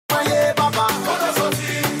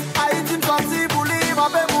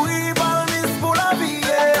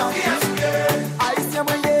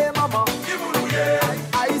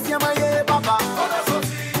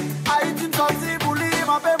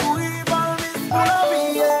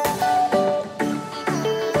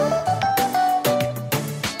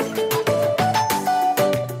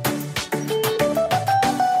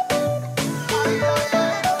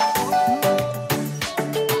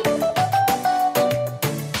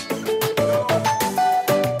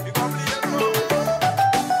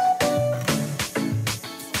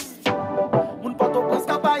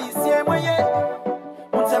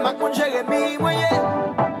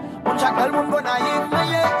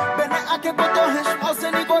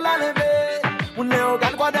José Nicolas Levé. Moun le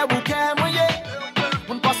ogan kwa de bouquet mouye.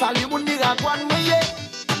 Moun pasali moun dira kwan mouye.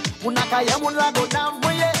 Moun akaye moun la godam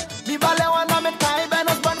mouye. Mi vale wana met kai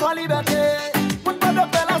benos ban kwa liberté. Moun pa de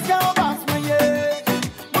pelas ke obas mouye.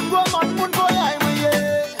 Moun go man moun go yay mouye.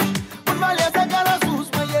 Moun vale se kala sous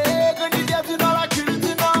mouye. Gani diètu dans la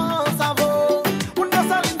culture non ça vaut. Moun de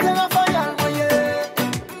saline se rafayal mouye.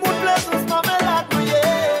 Moun blessus ma melade mouye.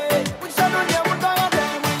 Moun chanonye moun barade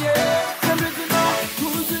mouye. Se lui du non,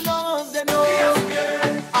 tout du non de nous.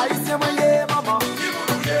 Haïtien mouye maman.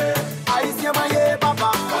 Haïtien mouye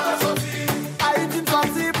papa. Haïtien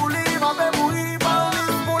sorti pour lui, maman mourir par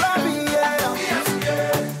lui pour la vie.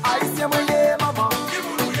 Haïtien mouye maman.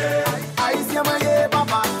 Haïtien mouye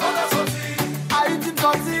papa. Haïtien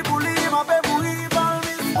sorti pour lui, maman mourir par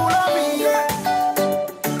lui pour la vie.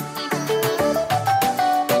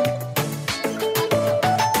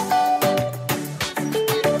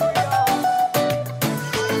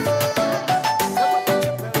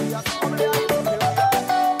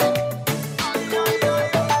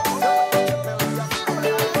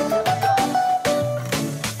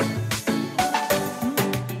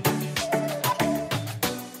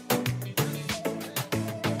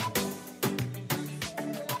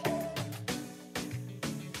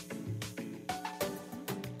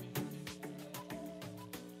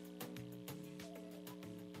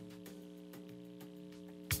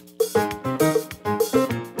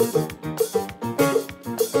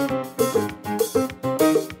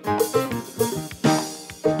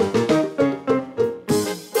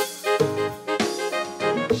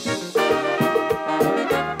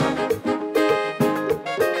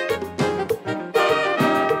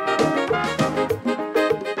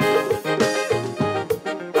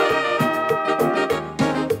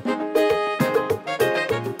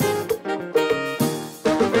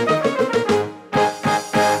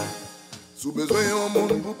 Sous besoin un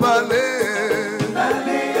monde pour parler.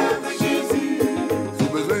 Parler avec Jésus. Sous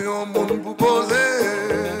besoin un monde pour causer.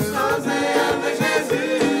 Causer avec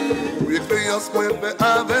Jésus. Pour expérience moi fait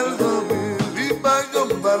avec les amis. Lui pas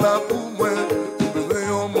comme là pour moi. Sous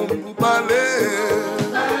besoin un monde pour parler.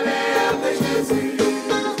 Parler avec Jésus.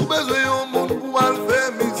 Sous besoin un monde pour aller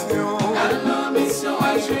faire mission. Allons mission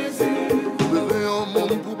à Jésus. Sous besoin un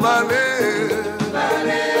monde pour parler.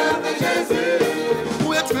 Parler avec Jésus.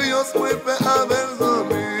 Pour expérience moi fait avec les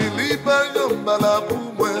amis. Lui pas comme là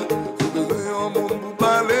pour moi. Sous besoin un monde pour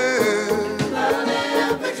parler. Parler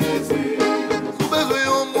avec Jésus. Sous besoin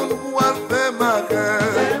un monde pour aller faire ma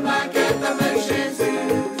guerre. Fais maquette avec Jésus.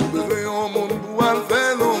 Sous besoin un monde pour aller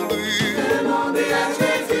faire l'ombrie. Demandez à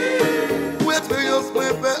Jésus. Pour expérience moi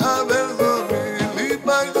fait avec les amis. Lui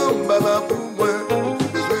pas comme là pour moi. Sous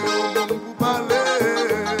besoin un monde pour parler.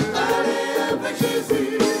 Parler avec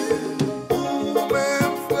Jésus. Ou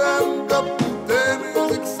même frère capitaine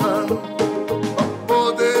musique ça.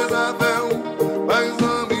 Pas des affaires, pas les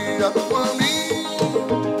amis à famille.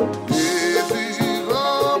 Et puis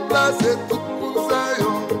remplacer tout le monde ça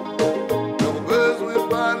yo. N'a besoin de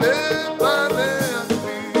parler à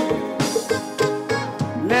lui.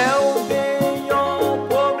 Les ou yon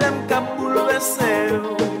problème qu'a bouleversé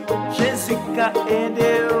ou. Jésus qu'a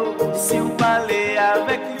aidé ou. Si vous parlez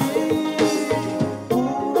avec lui,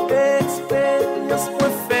 pour expérience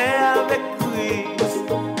pour faire avec Christ,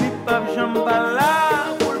 lui pas jamais pas là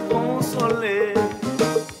pour le consoler.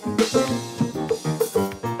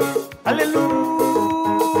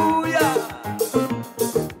 Alléluia.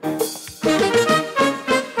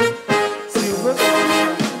 Si vous besoin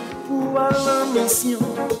pour aller en mission,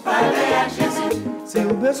 Parler à Jésus. si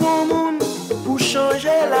vous besoin monde pour changer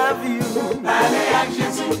la vie, Parler à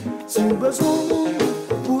Jésus. si vous besoin monde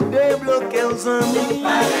pour débloquer les amis,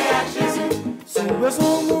 Parler à Jésus. si vous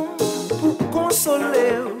besoin monde pour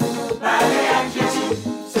consoler, Parler à Jésus.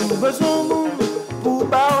 si vous besoin monde pour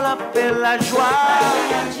barrer la paix, la joie,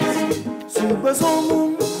 Parler à Jésus. si vous besoin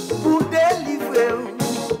monde pour délivrer,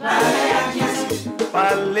 Parler à Jésus.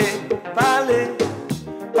 parlez, parlez,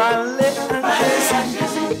 parlez à Parler à Jésus,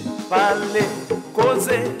 Jésus. parlez,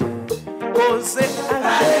 causez, causez à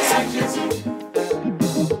Parler Jésus. à Jésus.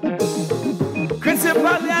 Chrétien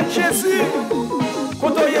parler à Jésus,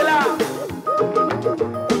 quand on est là,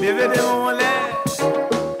 bienvenue mon lait,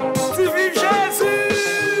 tu vives Jésus.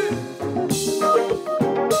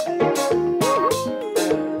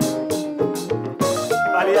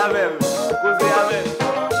 Parlez avec, causez avec.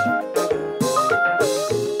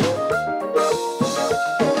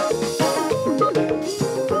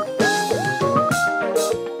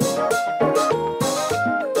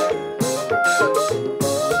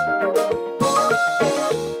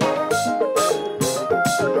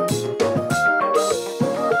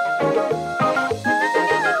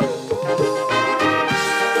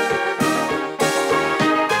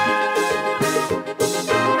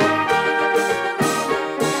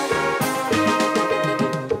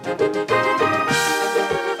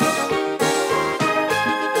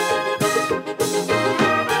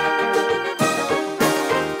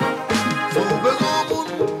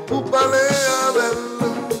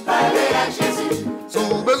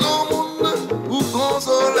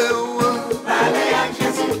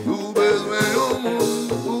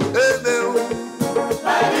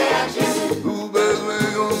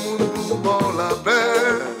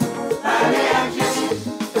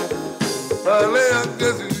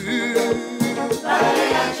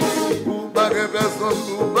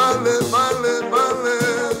 nous parler.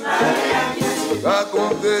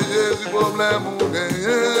 Raconter Jésus, problème ou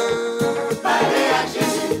gagner. Parler à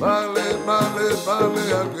Jésus. Parler à Jésus.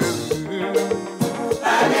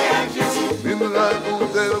 Parler à Jésus. Viens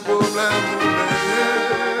raconter le problème ou gagner.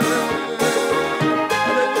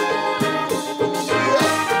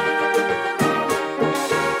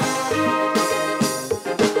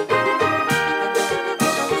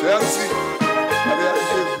 C'est ainsi. Allez à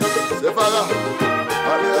Jésus. C'est pas là.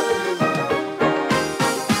 Allez à Jésus.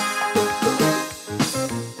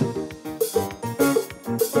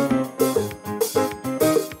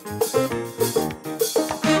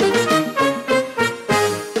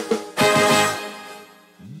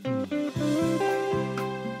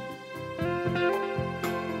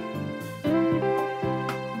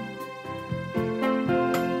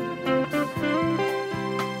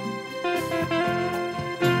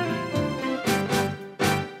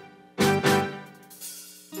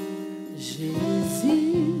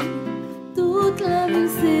 Jésus, toute la vie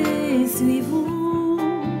c'est suivre vous.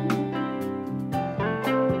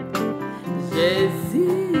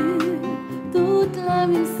 Jésus, toute la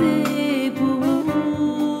vie c'est pour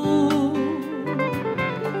vous.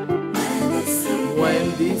 Ouais,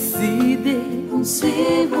 décidé, on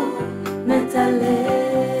suit vous, mais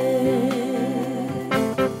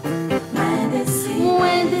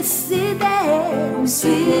ouais, décidé, on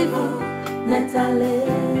suit vous, mais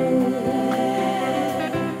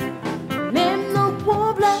même nos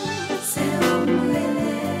problèmes, c'est où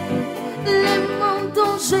les mondes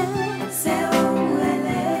dangers, c'est où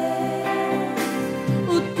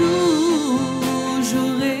ou toujours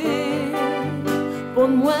pour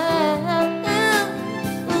moi.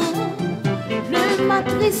 Le m'a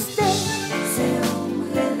tristé, c'est où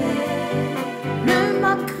le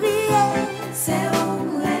m'a crié, c'est où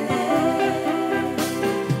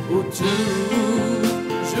ou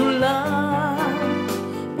toujours là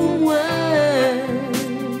pour moi.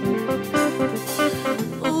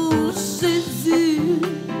 Oh Jésus,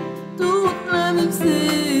 toute la vie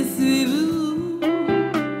c'est vous.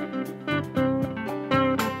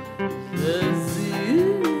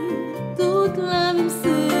 Jésus, toute la vie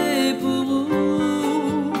c'est pour vous.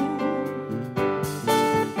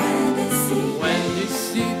 Ouais,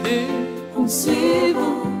 décidé, on suit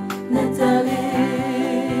vous, Nathalie.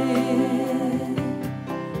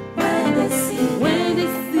 Ouais,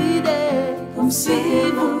 décidé, on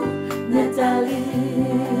suit vous, Nathalie.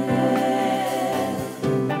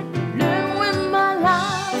 Le moins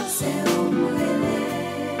malade, c'est où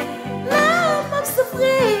la m'a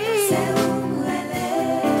souffrir, c'est où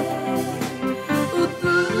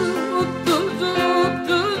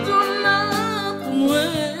toujours là pour moi.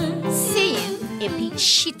 Si, et puis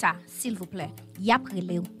chita, s'il vous plaît, y a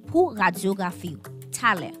prélé pour radiographie.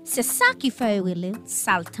 C'est ça qui fait relé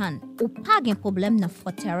Salton. Ou pas un problème dans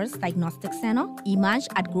Forterrace Diagnostic Center, Image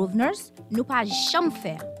at Grosvenor's, nous pas jamais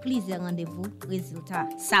faire plusieurs rendez-vous résultats.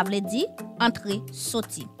 Ça veut dire entrer,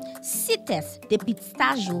 sortir. Si test depuis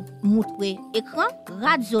stage montré écran,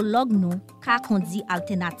 radiologue nous qu'a conduit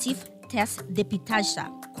alternatif test dépistage ça.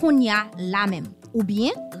 Qu'on y a la même. Ou bien,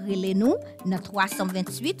 relez-nous dans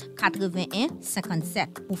 328 81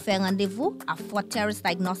 57 pour faire rendez-vous à Forterrace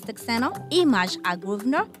Diagnostic Center, Image à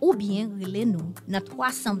Grosvenor, ou bien relez-nous dans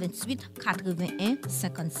 328 81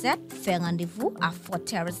 57 faire rendez-vous à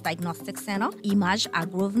Forterrace Diagnostic Center, Image à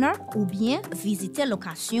Grosvenor, ou bien visiter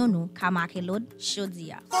location nous Kamakelod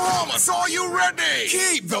Chodia. Bahamas, are you ready?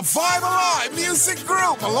 Keep the vibe alive. Music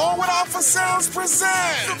group, along with Alpha Sounds,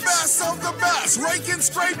 present the best of the best. Rake and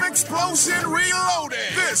Scrape Explosion Reloaded.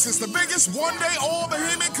 This is the biggest one-day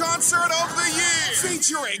all-Bohemian concert of the year.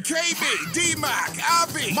 Featuring KB, D-Mac,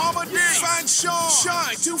 Abby, Mama D, Fan Shaw,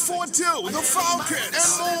 Shine 242, The Falcons,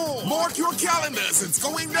 and more. Mark your calendars. It's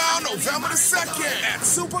going down November the 2nd at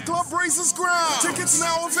Super Club Breezes Ground. Tickets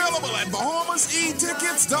now available at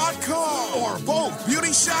BahamasEtickets.com or both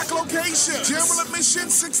Beauty Shack locations. General admission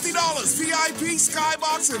 $60. VIP,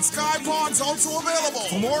 Skybox, and Skypods also available.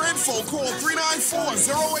 For more info, call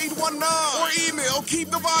 394-0819 or email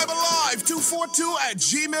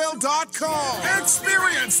keepthevibealive242@gmail.com.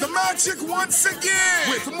 Experience the magic once again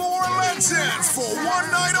with more legends for one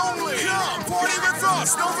night only. Come party with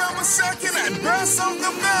us November 2nd at Best of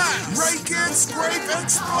the Best. Rake and Scrape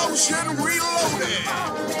Explosion Reloaded.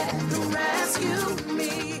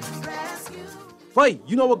 Fight,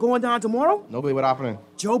 you know what's going down tomorrow? Nobody, what happening?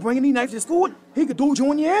 Joe bringing these knives to school, he could do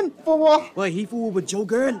Junior in. For what? But he fooled with Joe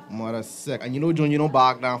girl. Mother sick. And you know Junior don't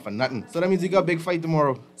bark down for nothing. So that means you got a big fight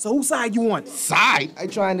tomorrow. So whose side you want? Side? I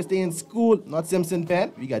trying to stay in school, not Simpson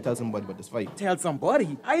Pen. We gotta tell somebody about this fight. Tell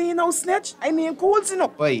somebody. I ain't no snitch. I mean cool, you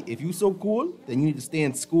know. Wait, if you so cool, then you need to stay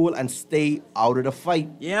in school and stay out of the fight.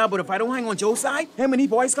 Yeah, but if I don't hang on Joe's side, him and these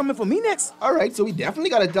boys coming for me next. All right, so we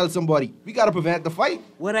definitely gotta tell somebody. We gotta prevent the fight.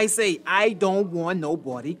 What I say, I don't want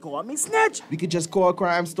nobody call me snitch. We could just call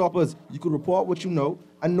Crime Stoppers. You could report what you know,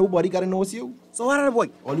 and nobody gotta know it's you. So how did I boy?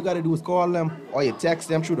 All you gotta do is call them, or you text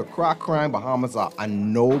them through the Crack Crime Bahamas app,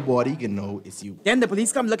 and nobody can know it's you. Then the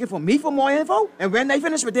police come looking for me for more info, and when they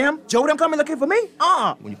finish with them, Joe them coming looking for me?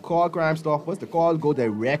 When you call Crime Stoppers, the calls go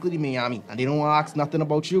directly to Miami, and they don't ask nothing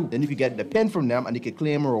about you. Then you can get the pen from them, and they can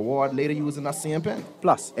claim a reward later using that same pen.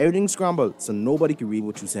 Plus, everything's scrambled, so nobody can read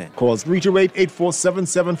what you're saying. Call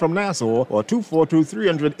 328-8477 from Nassau or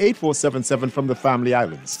 242-300-8477 from the Family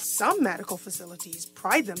Islands. Some medical facilities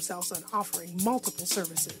pride themselves on offering multiple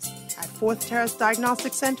services. At Fourth Terrace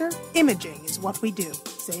Diagnostic Center, imaging is what we do.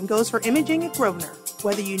 Same goes for imaging at Grosvenor.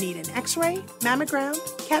 Whether you need an X-ray, mammogram,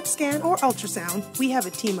 CAT scan, or ultrasound, we have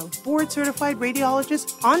a team of board-certified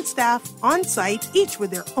radiologists on staff, on site, each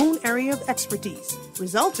with their own area of expertise.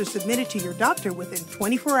 Results are submitted to your doctor within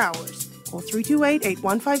 24 hours. Call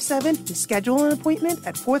 328-8157 to schedule an appointment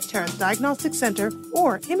at Fourth Terrace Diagnostic Center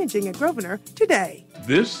or Imaging at Grosvenor today.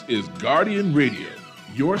 This is Guardian Radio,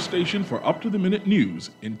 your station for up-to-the-minute news,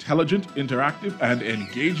 intelligent, interactive, and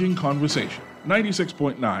engaging conversation.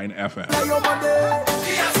 96.9 FM.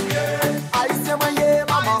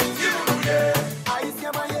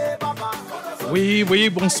 Oui,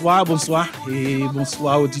 bonsoir, et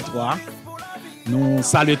bonsoir auditoire. Nous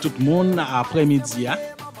saluons tout le monde après-midi.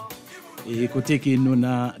 Et côté que nous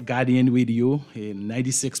na Guardian Radio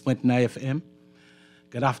 96.9 FM.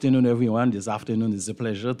 Good afternoon, everyone. This afternoon is a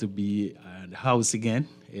pleasure to be at the house again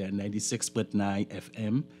at 96.9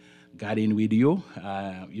 FM, Guardian Radio.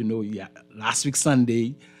 Last week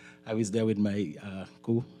Sunday, I was there with my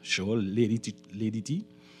co-show, Lady T.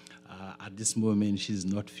 At this moment, she's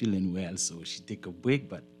not feeling well, so she take a break.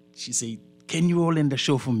 But she said, "Can you all in the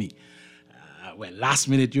show for me?" Well, last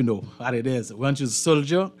minute, you know what it is. Once you're a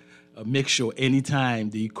soldier, make sure anytime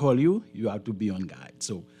they call you, you have to be on guard.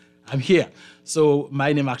 So I'm here. So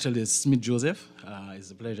my name actually is Smith Joseph. It's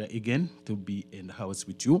a pleasure again to be in the house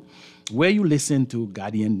with you, where you listen to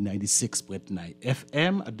Guardian 96.9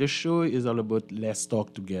 FM. The show is all about let's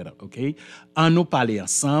talk together, okay? On nous parler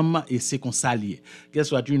ensemble et c'est qu'on s'allie.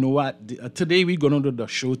 Guess what? You know what? Today we're going to do the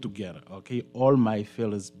show together, okay? All my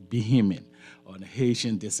fellows behemoth on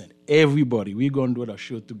Haitian descent. Everybody, we're going to do the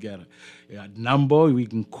show together. Number we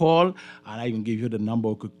can call, and I can give you the number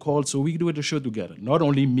we could call, so we can do the show together. Not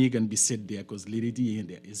only me can be sit there, because Lady D ain't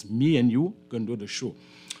there. It's me and you going to do the show.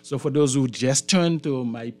 So for those who just turned to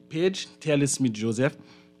my page, Taylor Smith Joseph,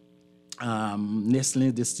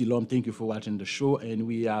 Nestle Distillum, thank you for watching the show. And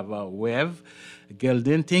we have Wev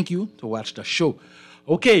Gelden, thank you to watch the show.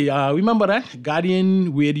 Okay, remember that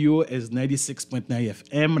Guardian Radio is 96.9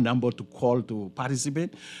 FM, number to call to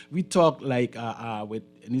participate. We talk like with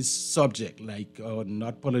any subject, like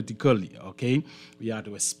not politically, okay? We have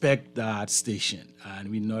to respect that station, and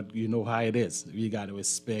we not, you know how it is. We got to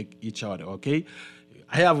respect each other, okay?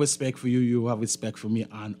 I have respect for you, you have respect for me,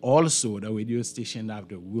 and also the radio station have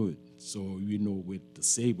the word, so you know what to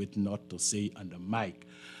say, what not to say on the mic.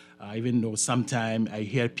 Even though sometimes I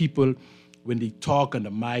hear people, when they talk on the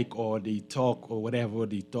mic or they talk or whatever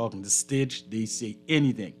they talk on the stage, they say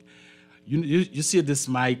anything. You see this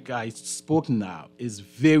mic I spoke now is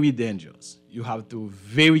very dangerous. You have to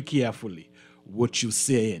very carefully what you're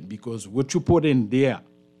saying, because what you put in there,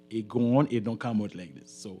 it go on, it don't come out like this.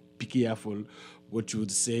 So be careful what you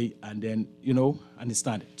would say, and then,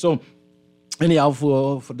 understand it. So anyhow,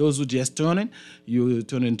 for those who just turning, you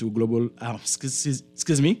turn into global,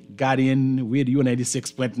 excuse me, Guardian Radio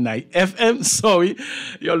 96.9 FM. Sorry,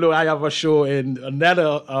 you know I have a show in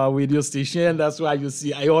another radio station. That's why you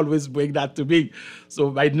see I always bring that to me. So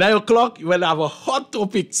by 9 o'clock, you will have a hot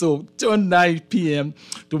topic. So turn 9 p.m.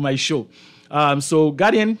 to my show. So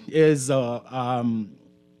Guardian is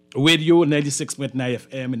Radio 96.9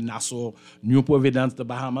 FM in Nassau, New Providence, the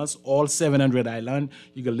Bahamas, all 700 island.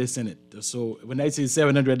 You can listen it. So when I say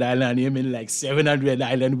 700 island, I mean like 700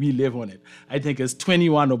 island, we live on it. I think it's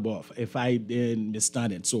 21 above, if I didn't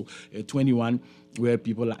misunderstand it. So 21 where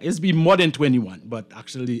people are. It's been more than 21, but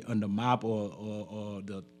actually on the map or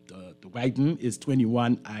the writing is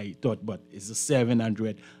 21, I thought, but it's a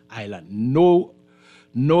 700 island. No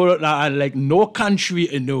no country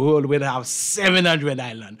in the world would have 700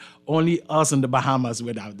 islands. Only us in the Bahamas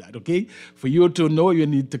would have that, okay? For you to know, you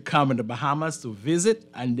need to come in the Bahamas to visit,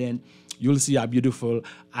 and then you'll see a beautiful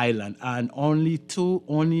island. And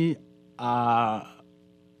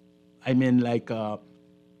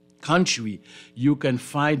country, you can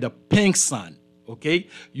find the pink sun, okay?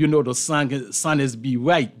 You know the sun is be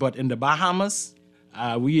white, but in the Bahamas,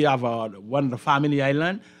 we have one of the family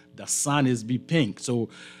island, the sun is be pink. So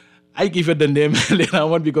I give it the name later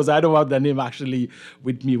on because I don't have the name actually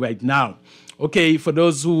with me right now. Okay, for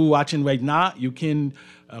those who are watching right now, you can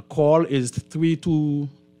call is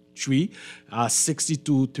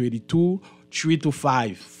 323-6232,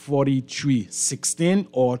 325-4316,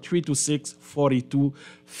 or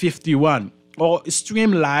 326-4251. Or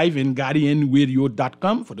stream live in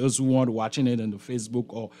GuardianRadio.com for those who want watching it on the Facebook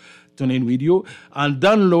or TuneIn Radio, and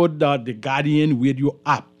download the Guardian Radio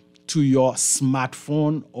app to your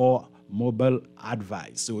smartphone or mobile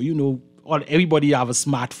device. So everybody have a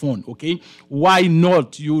smartphone, okay? Why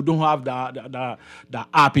not you don't have the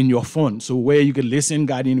app in your phone? So where you can listen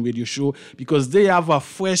Guardian Radio Show, because they have a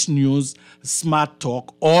fresh news, smart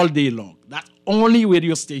talk all day long. That's only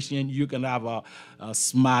radio station you can have a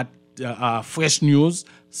smart fresh news,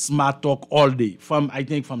 smart talk all day. From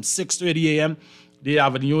 6:30 a.m. they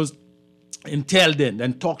have a news until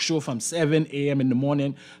then talk show from 7 a.m. in the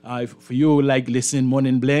morning. For you like listen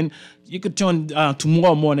Morning Blend, you could turn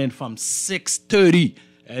tomorrow morning from 6:30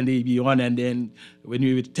 and they be on, and then when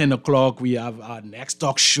we 10 o'clock we have our next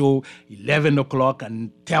talk show, 11 o'clock and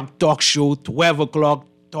talk show, 12 o'clock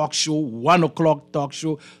talk show, 1 o'clock talk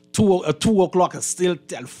show, 2 o'clock still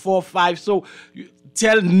till 4, 5. So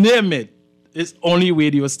name it. It's only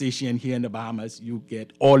radio station here in the Bahamas. You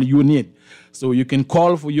get all you need. So you can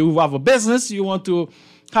call for you who have a business. You want to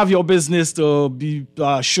have your business to be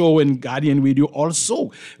show in Guardian Radio.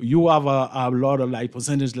 Also, you have a lot of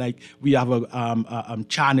percentage. We have a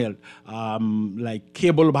channel like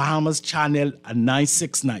Cable Bahamas channel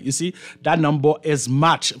 969. You see, that number is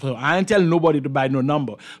matched. I ain't tell nobody to buy no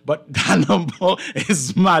number, but that number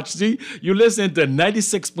is matched. See, you listen to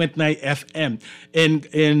 96.9 FM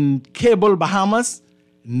in Cable Bahamas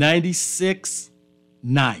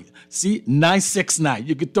 96.9. See, 969.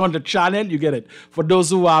 You can turn the channel, you get it. For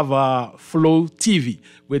those who have Flow TV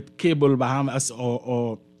with Cable Bahamas,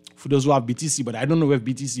 or for those who have BTC, but I don't know if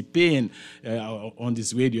BTC paying on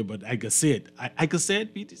this radio, but I can say it. I can say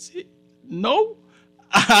it, BTC? No?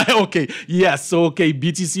 Okay, yes, so okay,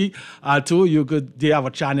 BTC too, they have a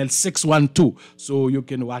channel 612, so you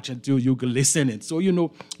can watch it too, you can listen it, so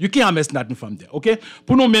you can't miss nothing from there, okay?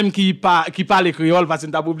 Pour nous même qui parle créole, parce que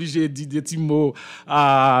nous sommes obligés de dire des petits mots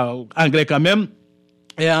anglais quand même.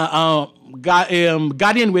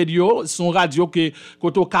 Guardian Radio, son radio que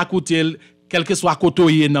koto ka koute, quel que soit koto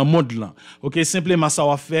yé dans monde là, ok? Simplement ça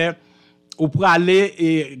va faire, ou pour aller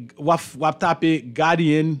et wap taper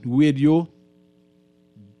Guardian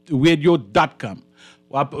Radio.com.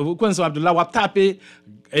 Vous connaissez là, vous tapez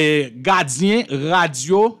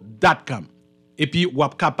gardienradio.com. Et puis, vous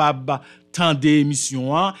êtes capable tant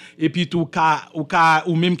d'émissions. Et puis, ou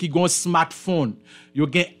même qui ont un smartphone, vous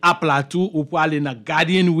avez une app là tout, vous pouvez aller dans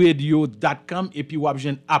guardianradio.com. Et puis, vous avez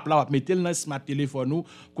une app là, vous mettez dans smart téléphone.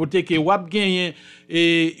 Côté que vous avez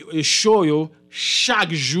un show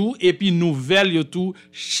chaque jour, et puis nouvelle tout,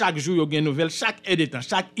 chaque jour il y a une nouvelle, chaque heure de temps,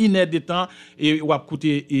 chaque une heure de temps, et vous avez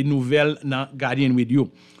écouté une nouvelle dans Guardian Radio.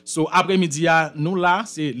 So après-midi, nous là,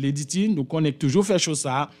 c'est l'édité, nous connaissons toujours faire chose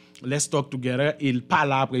ça, let's talk together, et il pas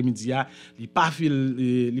là après-midi, il pas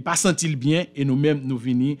senti bien, et nous-mêmes nous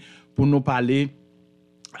venons pour nous parler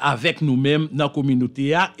avec nous-mêmes dans la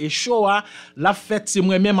communauté, et show la fête, c'est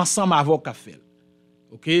moi-même ensemble avec café.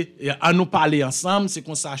 OK, à nous parler ensemble, c'est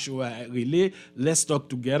comme ça show relais, let's talk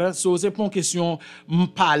together. So c'est pas une question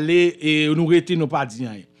parler et nous rester nous pas dire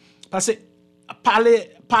rien. Parce que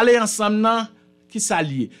parler ensemble nan qui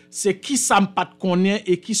s'allier, c'est qui ça pas connaît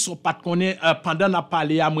et qui sont pas connaît pendant n'a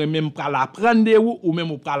parler à moi même pour l'apprendre ou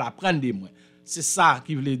même pour l'apprendre de moi. C'est ça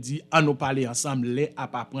qui veut dire à nous parler ensemble les à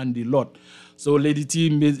pas apprendre de l'autre. So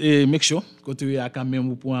lady make sure que tu as quand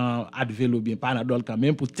même pour un Advil ou bien Panadol quand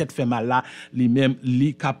même pour peut-être faire mal là lui-même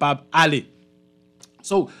lui capable aller.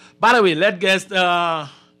 So by the way, let's get our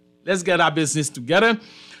business together.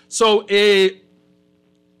 So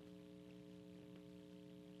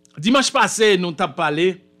dimanche passé nous t'avons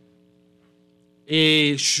parlé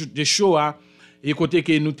et de show et côté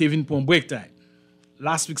que nous t'es venu pour un break time.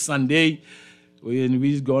 Last week Sunday when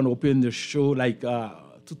we going to open the show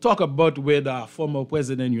to talk about where the former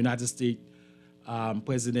president of the United States,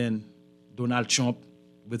 President Donald Trump,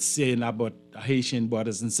 was saying about Haitian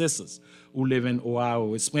brothers and sisters who live in Ohio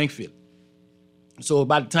or Springfield. So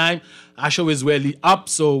by the time our show is really up,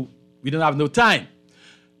 so we don't have no time.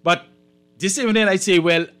 But this evening I say,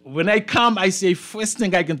 well, when I come, I say first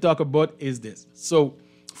thing I can talk about is this. So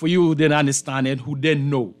for you who didn't understand it, who didn't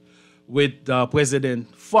know, with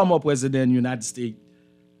former President of the United States,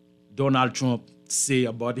 Donald Trump, say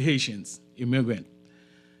about Haitians, immigrant.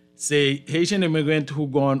 Say Haitian immigrant who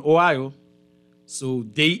go in Ohio, so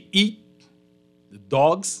they eat the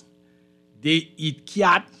dogs, they eat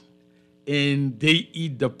cat, and they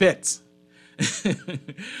eat the pets.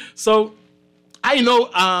 So I know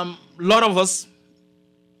a lot of us,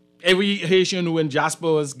 every Haitian who in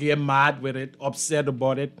diasporas get mad with it, upset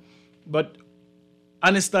about it, but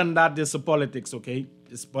understand that there's a politics, okay?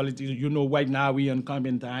 It's politics. You know, right now we in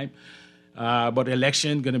campaign time, but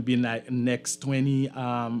election gonna be next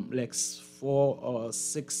 4 or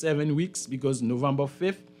 6, 7 weeks, because November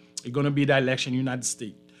 5th, it's gonna be the election in the United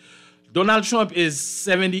States. Donald Trump is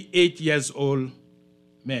 78 years old,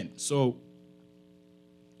 man. So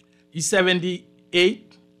he's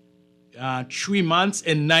 78, 3 months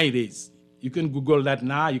and 9 days. You can Google that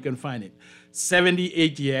now, you can find it.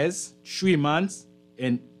 78 years, 3 months,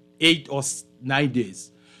 and 8 or 9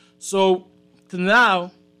 days. So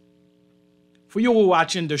now, for you who are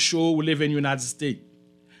watching the show who live in the United States,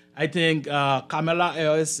 I think Kamala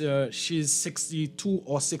Harris, she's 62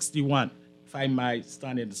 or 61, if I might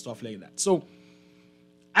stand and stuff like that. So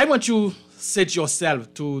I want you to set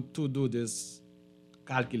yourself to do this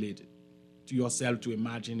calculated, to yourself to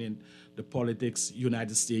imagine in the politics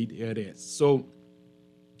United States, here it is. So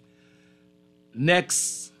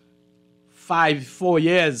next 4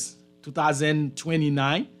 years,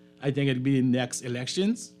 2029, I think it'll be the next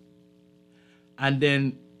elections. And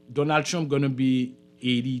then Donald Trump gonna be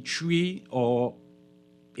 83 or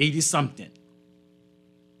 80 something.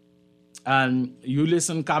 And you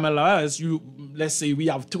listen, Kamala Harris, let's say we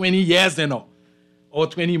have 20 years now, or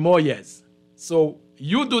 20 more years. So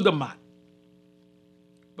you do the math.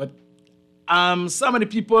 But some of the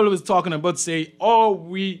people was talking about say,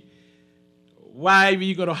 why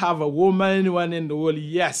we gonna have a woman one in the world?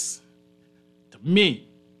 Yes, to me,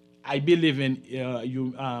 I believe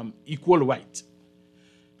in equal right.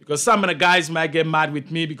 Because some of the guys might get mad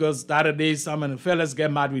with me because the other day some of the fellas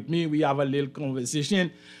get mad with me. We have a little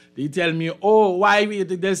conversation. They tell me, why we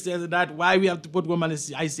did this, that, why we have to put women in.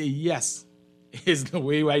 I say, yes, it's the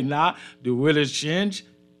way right now. The world has changed.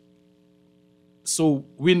 So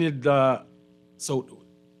we need so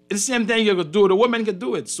it's the same thing you could do. The women can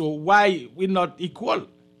do it. So why we not equal?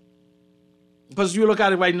 Because you look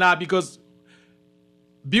at it right now, because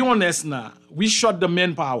be honest now, we shot the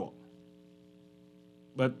manpower.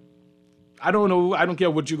 But I don't know, I don't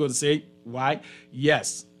care what you're going to say. Why?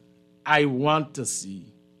 Yes, I want to see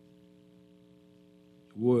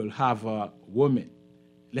we'll have a woman.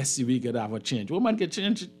 Let's see if we can have a change. Woman can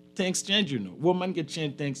change, things change, you know. Woman can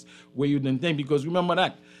change things where you didn't think, because remember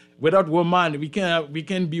that, without woman, we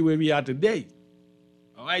can't be where we are today.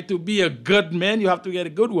 All right, to be a good man, you have to get a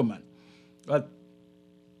good woman. But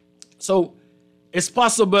so it's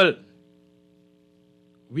possible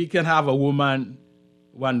we can have a woman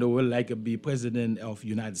one day will like to be president of the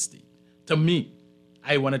United States. To me,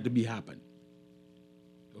 I want it to be happen.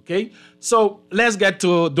 Okay? So let's get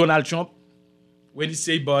to Donald Trump. When he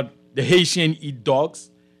say about the Haitian eat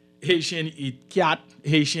dogs, Haitian eat cat,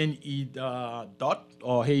 Haitian eat dot,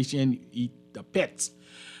 or Haitian eat the pets.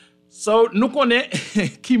 So nous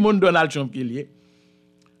connaissons qui monde Donald Trump qui est.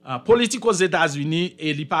 Politique aux États-Unis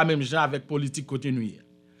et il pas même genre avec politique côté nous.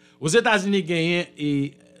 Aux États-Unis gagne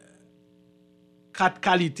 4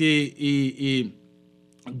 qualités et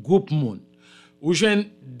groupe monde. Ou joine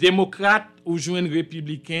démocrate, ou joine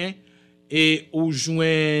républicain et ou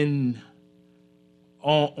joine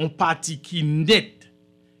un parti qui net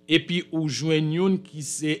et puis ou joine une qui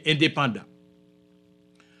c'est indépendant.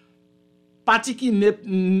 Parti qui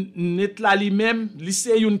net là lui-même, li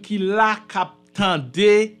c'est une qui la cap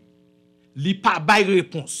tande, li pas bay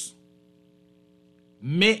réponse.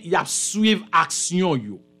 Mais y a suivre action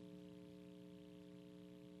yo.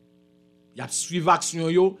 Y a suivre action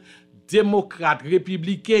yo, démocrate,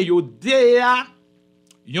 républicain yo déa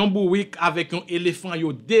yon bouik avec un éléphant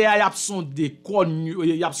yo déa y a sondé kon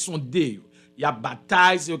y a sondé yo. Y a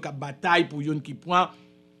bataille, c'est yo bataille pour yon qui prend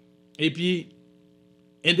et puis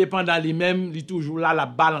indépendant lui-même, il toujours là la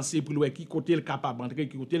balancer pour qui côté le capable entrer,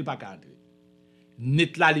 qui côté le pas entrer.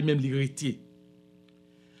 Net là lui-même li rete.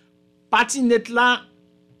 Parti net là,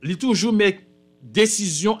 il toujours met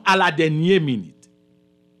décision à la dernière minute.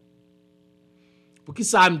 Pour qui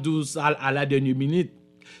ça me dit à la dernière minute?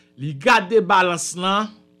 Li gade balance lan,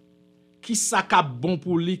 qui ça ka bon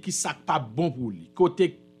pour lui, qui ça pas bon pour lui.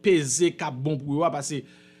 Côté pesé ka bon pour lui parce que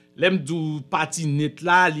l'aime dou parti net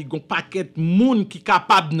là, li gon paquet moun qui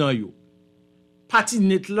capable nan yo. Parti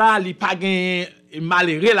net là, li pa gen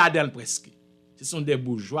malheureux là-dedans presque. Ce sont des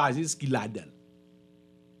bourgeoisis qui là-dedans.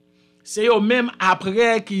 C'est eux même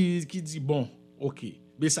après qui dit bon, OK,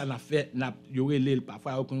 mais ça n'a fait yo relé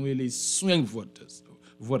parfois on relé swing voters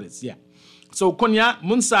yeah. So konya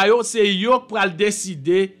moun sa yo c'est yo pral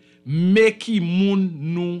décider mais qui moun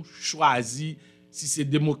nous choisi si c'est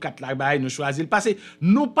démocrate là ba nous choisir parce que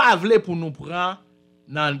nous pas vle pour nous prendre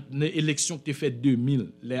dans l'élection qui fait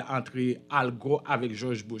 2000 les entrées Al Gore avec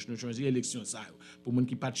George Bush nous changer élection ça pour moun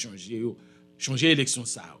qui pas changer élection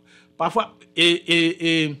ça parfois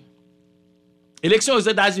et élection aux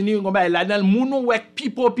États-Unis là dans moun ou pi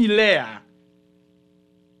populaire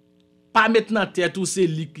pas maintenant tête ou c'est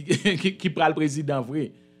qui prend le président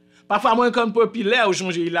vrai. Parfois moi comme populaire ou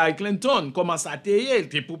changer Hillary Clinton commence à tailler,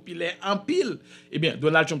 était populaire en pile. Eh bien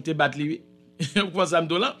Donald Trump te battre lui. Comment ça me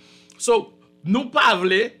donne? So nous pas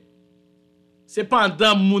vle c'est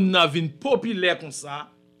pendant moun nan vinn populaire comme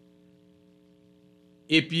ça.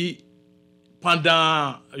 Et puis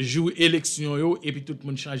pendant jour élection yo et puis tout le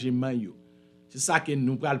monde change main yo. C'est ça que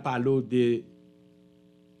nous pral parler de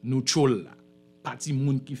nous chol là. Parti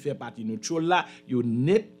moun qui fait partie nous chol là, yo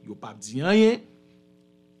net, yo pas di rien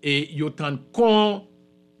et yo tan kon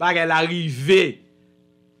bagay l'arrivée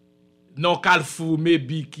non Carrefour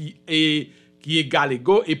maybe qui égal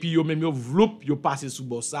ego et puis yo même yo vloup yo passer sous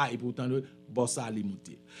bossa et pourtant bossa li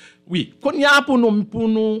monter. Oui, kon y a pour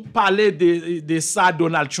nous parler de ça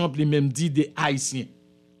Donald Trump lui même dit des haïtiens.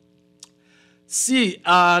 Si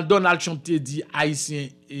Donald Trump te dit haïtien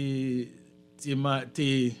et te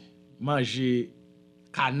manger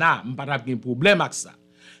canard, m'pas pas de problème avec ça.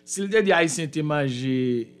 S'il te dit haïtien te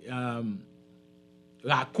manger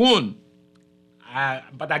raccoon,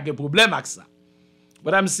 m'pas de problème avec ça.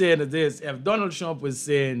 But I'm saying this, if Donald Trump was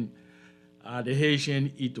saying the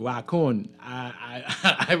Haitian eat raccoon,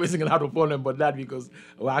 I wasn't going to have a problem about that because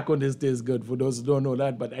raccoon tastes good for those who don't know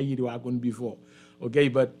that, but I eat raccoon before. Okay,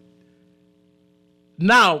 but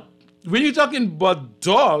now, when you're talking about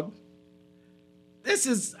dog, this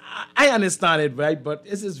is, I understand it, right? But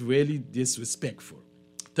this is really disrespectful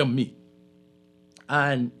to me.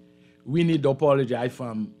 And we need to apologize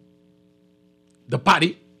from the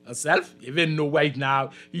party herself. Even though right now,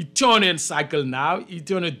 he turning cycle now. He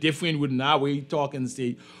turning different with now where he talk and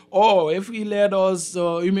say, oh, if we let us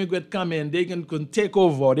immigrant come in, they can take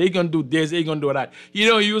over. They can do this, they can do that. He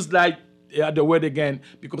don't use like the word again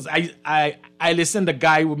because I listen to the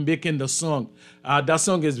guy who making the song. That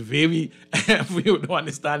song is very, we don't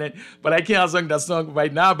understand it, but I can't sing that song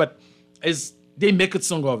right now, but they make a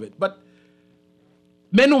song of it. But,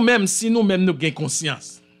 mais nous-mêmes, si nous-mêmes nous gain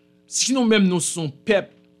conscience, si nous-mêmes nous sommes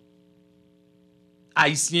peuple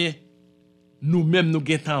haïtien, nous-mêmes nous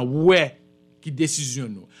gain temps ouais qui décision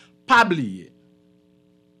nous. Pas oublier.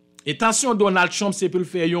 Et attention, Donald Trump, c'est pour le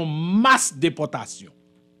faire une masse déportation.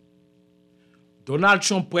 Donald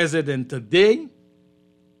Trump president today,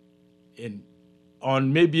 on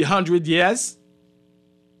maybe 100 years,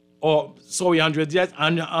 or sorry, 100 years,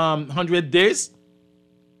 100 days,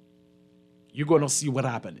 you're going to see what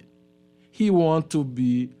happening. He want to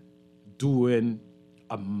be doing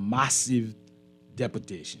a massive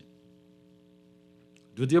deportation.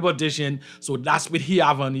 The deportation, so that's what he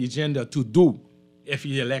have on the agenda to do if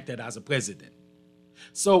he elected as a president.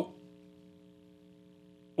 So,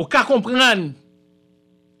 on peut comprendre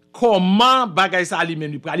comment bagay sa li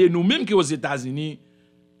même li nous même qui aux États-Unis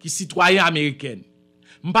qui citoyens américains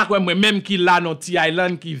m'pas quoi moi même qui là dans T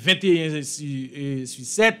Island qui 21 sur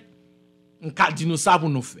 7 on ka di nous ça pour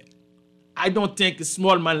nous faire. I don't think a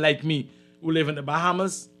small man like me who live in the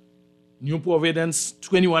Bahamas, New Providence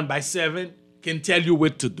 21/7 can tell you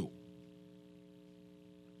what to do.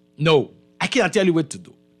 No, I can't tell you what to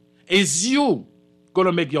do. It's you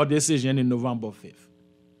gonna make your decision in November 5th.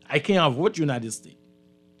 I can't vote United States.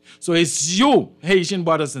 So it's you, Haitian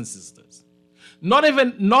brothers and sisters. Not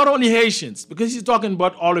only Haitians, because he's talking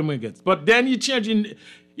about all immigrants. But then he change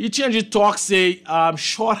it talk, say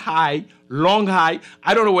short high, long high.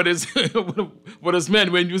 I don't know what it's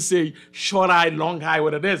meant when you say short high, long high,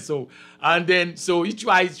 what it is. So he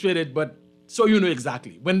tries to it, but so you know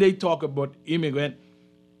exactly. When they talk about immigrant,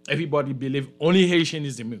 everybody believe only Haitian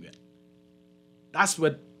is immigrant. That's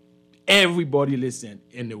what everybody listen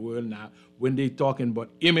in the world now. When they talking about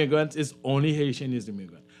immigrants, it's only Haitian is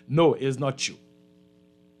immigrant. No, it's not true.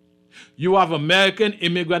 You have American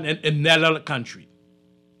immigrant in another country.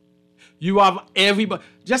 You have everybody,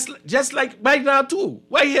 just like right now too.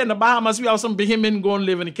 Right here in the Bahamas, we have some Bahamian going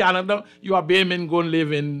live in Canada. You have Bahamian going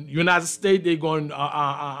live in United States. They going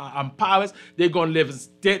Paris. They going live in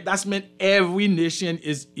state. That's meant every nation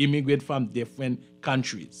is immigrant from different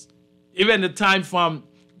countries. Even the time from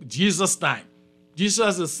Jesus' time,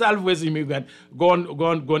 Jesus himself was immigrant,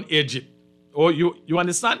 gone Egypt. Or you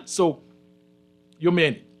understand? So you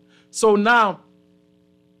mean it. So now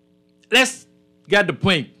let's get the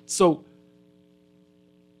point. So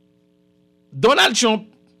Donald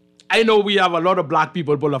Trump, I know we have a lot of black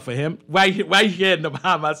people voting for him. Right here in the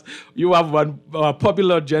Bahamas, you have one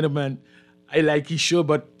popular gentleman. I like his show,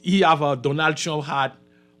 but he have a Donald Trump hat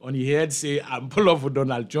on his head, say, I'm pulling for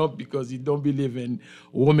Donald Trump because he don't believe in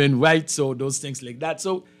women rights or those things like that.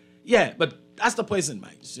 So, yeah, but that's the person,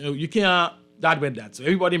 man. So you can't that with that. So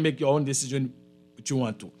everybody make your own decision what you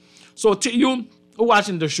want to. So to you who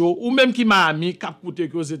watching the show, ou même qui Miami, Cap Coute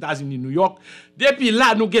aux États-Unis, New York, depuis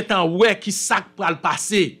là, nous getan ouais qui sak pral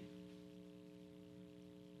passer.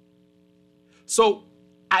 So,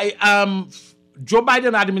 Joe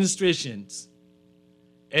Biden administration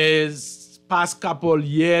is past couple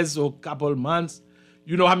years or couple months,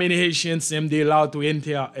 you know how many Haitians they allowed to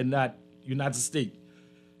enter in that United States.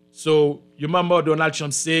 So you remember Donald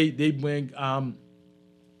Trump say they bring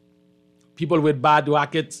people with bad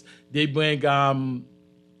rackets, they bring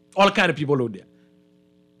all kind of people out there.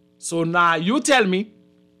 So now you tell me,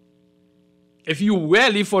 if you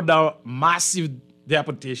really for the massive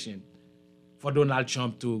deportation for Donald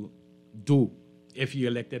Trump to do if he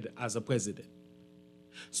elected as a president.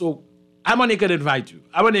 So I'm only going to invite you.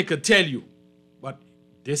 I'm only going to tell you, but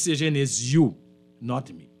decision is you,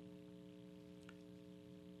 not me.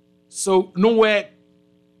 So nous ouais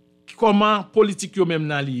comment politique yo même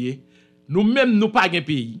nan lié, nous même nous pas gen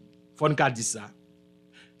pays, faut nous dire ça.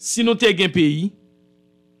 Si nous te gen pays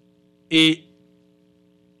et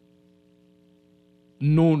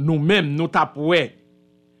nous même nous tap ouais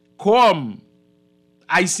comme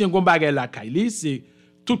haïtien gon bagay la Kaili, c'est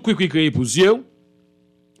tout kwi créé pour yeux.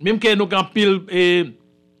 Même que nous gan pile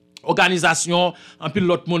organisation, en pile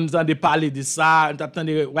l'autre monde dans de parler de ça, t'attend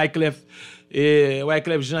de Wyclef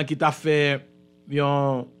Jean qui t'a fait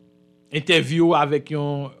une interview avec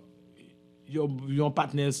un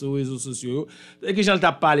partenaire sur les réseaux sociaux. Et que Jean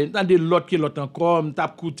t'a parlé, t'as de l'autre qui l'autre encore, t'a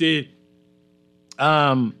coûté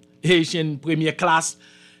Haitian première classe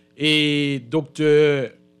et docteur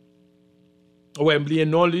ouais, m'oublié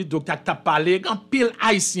non lui, docteur t'a parlé, gan pile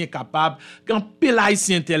haïtien capable, gan pile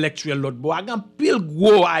haïtien intellectuel l'autre bois, gan pile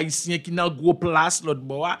gros haïtien qui nan gros place l'autre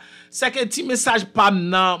bois. C'est que petit message pas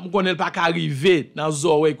nan, m'konne pas arriver dans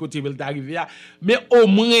zowe côté veut arriver, mais au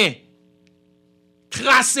moins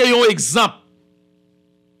tracer un exemple.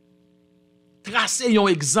 Tracer un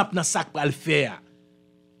exemple dans ça pral faire.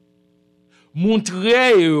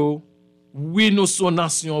 Montrer yo oui nous son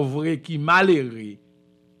nation vrai qui malheureux.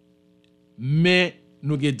 Mais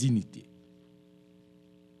nous avons dignité.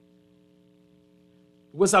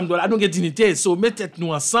 Nous avons dignité. So,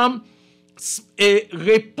 mettez-nous ensemble et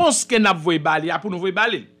réponse que nous avons bali pour nous voir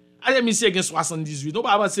bali. Allez, monsieur, 78. On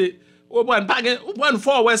va avancer. On prend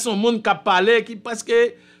fort, ouais, son monde qui a parlé, qui presque,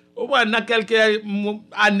 on prend quelques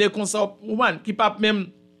années comme ça, qui pas même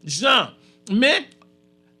gens. Mais,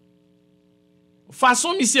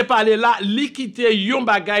 façon monsieur parler là, li kite yon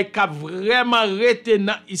bagay qui a vraiment retenu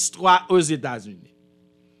dans l'histoire aux États-Unis.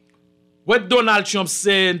 What Donald Trump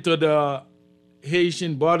said to the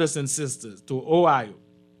Haitian brothers and sisters, to Ohio.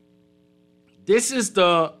 This is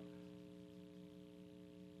I'm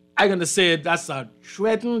gonna say that's a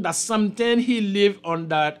threat, that's something he lived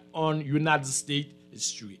on United States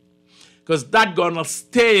history. Because that gonna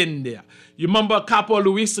stay in there. You remember a couple of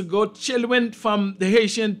weeks ago, children from the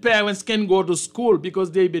Haitian parents can go to school because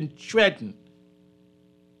they've been threatened.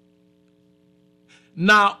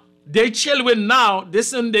 Now, their children now,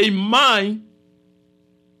 this in their mind,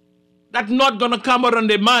 that's not going to come out on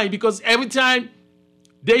their mind because every time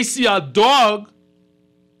they see a dog,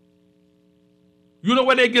 you know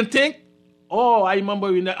what they can think? Oh, I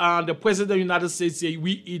remember when the president of the United States said,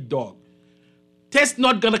 we eat dog. That's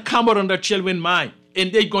not going to come out on the children's mind. And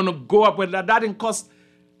they're going to go up with that. That didn't cost.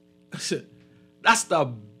 That's the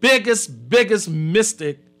biggest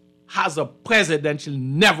mistake has a presidential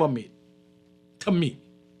never made. To me.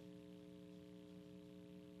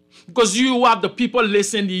 Because you have the people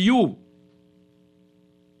listening to you.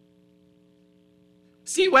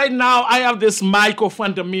 See, right now, I have this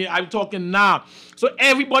microphone to me. I'm talking now. So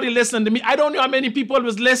everybody listen to me. I don't know how many people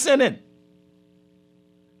was listening.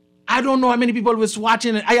 I don't know how many people was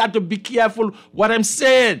watching it. I had to be careful what I'm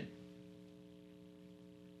saying.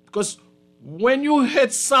 Because when you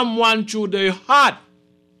hit someone through the heart,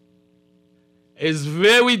 it's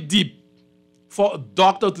very deep for a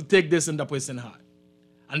doctor to take this in the person's heart.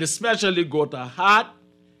 And especially go to heart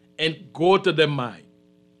and go to the mind.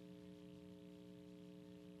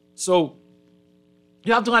 So,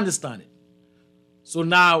 you have to understand it. So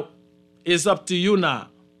now, it's up to you now.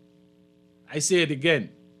 I say it again.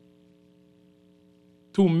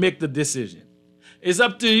 To make the decision. It's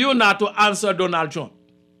up to you now to answer Donald Trump.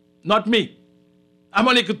 Not me. I'm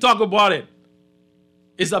only going to talk about it.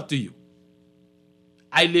 It's up to you.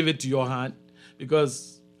 I leave it to your hand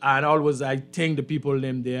because I thank the people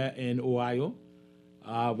named there in Ohio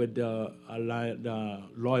with the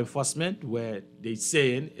law enforcement where they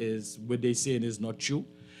saying is what they saying is not true.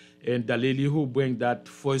 And the lady who bring that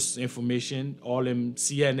first information, all them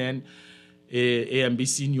CNN,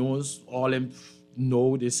 AMBC News, all them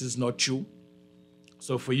know this is not true.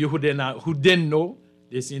 So for you who didn't know,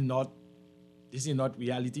 this is not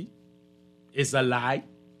reality. It's a lie.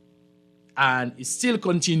 And it still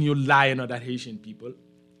continue lying on that Haitian people.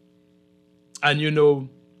 And you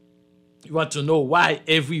want to know why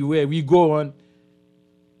everywhere we go on,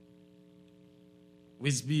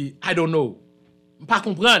 I don't know. Pas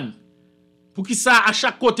comprendre. Pour qui ça à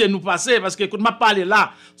chaque côté nous passer parce que quand m'a parlé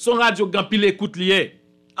là, son radio grand pile écoute lié.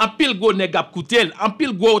 En pile go nèg ap koutel, en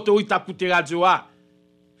pile go autorité ap koute radio a.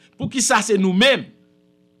 Pour qui ça c'est nous mêmes.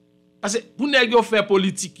 Parce que pour nèg yo faire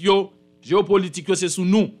politique yo, géopolitique yo c'est sous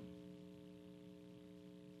nous.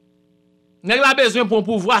 Nèg la besoin pour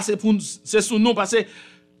pouvoir c'est sous nous parce que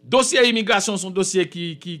dossier immigration sont dossiers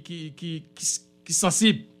qui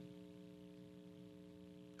sensible.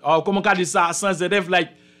 Or, comment on dit ça, sensitive, like,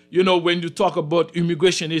 when you talk about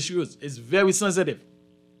immigration issues, it's very sensitive.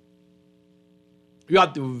 You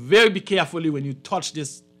have to very be carefully when you touch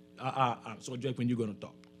this subject when you're going to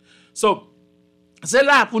talk. So, c'est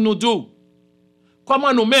là pour nous dire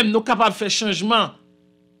comment nous-mêmes nous capables de faire changement.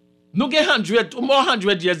 Nous avons more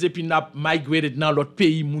 100 years depuis nous migrated dans l'autre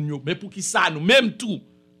pays, mais pour qui ça, nous-mêmes tout.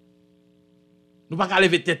 Nous ne pouvons pas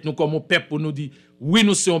lever tête nous comme un peuple pour nous dire oui,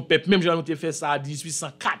 nous sommes un peuple. Même si nous avons fait ça en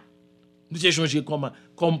 1804. Nous avons changé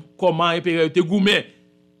comment l'impérial était gourmet.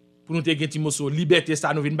 Pour nous avoir une liberté,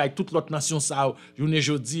 ça nous vient de toute l'autre nation. Ça,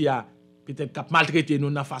 aujourd'hui, peut-être qu'à maltraiter nous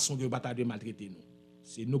dans la façon que nous maltraiter nous.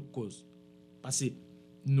 C'est nos causes. Parce que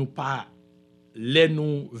nous pas, les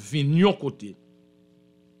nous venions côté.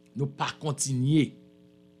 Nous pas continuer.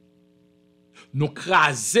 Nous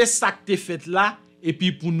craser ça que tu fait là, et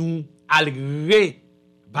puis pour nous aller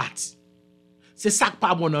rebattre. C'est ça qui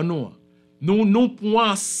pas bon dans nous. Nous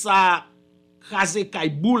prenons ça craser kay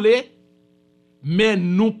boule, mais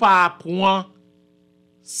nous pas prenons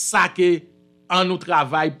ça que en nous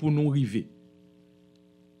travail pour nous arriver.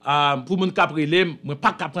 Pour mon caprele, moi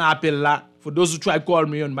pas prendre appel là. For those who try to call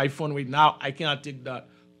me on my phone right now, I cannot take that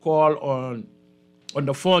call on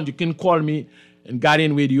the phone. You can call me in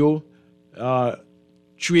Guardian Radio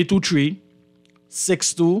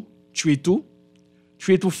 323-6232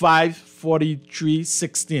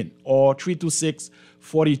 325-4316 or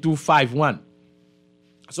 326-4251.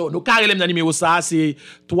 So, nous carrelem dans numéro ça, c'est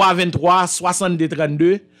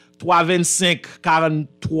 323-6232,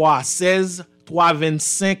 325-4316,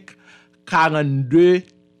 325-42-59.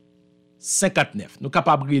 Nous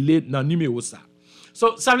capables de relire dans numéro ça.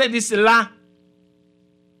 So, ça veut dire c'est là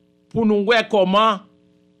pour nous voir comment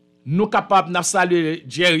nous capables de saluer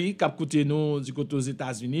Jerry qui a écouté nous du côté aux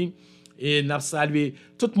États-Unis et nous saluer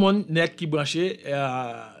tout le monde net qui branché.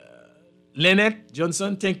 Lynette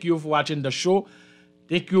Johnson, thank you for watching the show.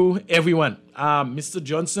 Thank you, everyone. Mr.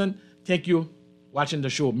 Johnson, thank you watching the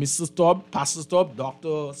show. Mr. Staub, Pastor Staub,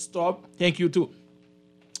 Dr. Staub, thank you too.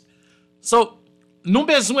 So, nous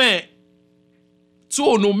besoin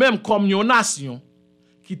tout nous-mêmes comme une nation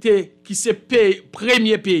qui c'est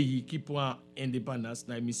premier pays qui prend indépendance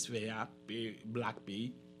dans l'hémisphère black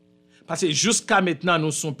pays. Parce que jusqu'à maintenant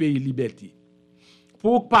nous sommes pays liberté.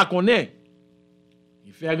 Pour pas qu'on ait,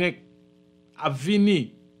 il fait rien à venir.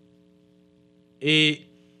 Et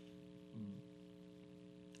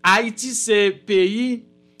Haïti, c'est pays,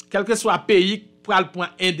 quel que soit pays, pour le point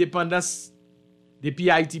indépendance, depuis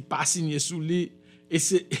Haïti pas signé sous lui, et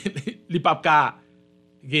c'est le pape qui a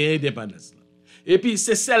gagné indépendance. Et puis,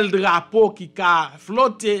 c'est celle drapeau qui a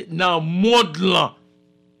flotté dans le monde là.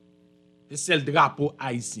 C'est celle drapeau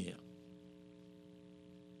haïtien.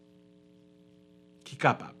 Qui est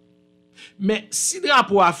capable. Mais si le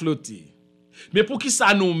drapeau a flotté, mais pour qui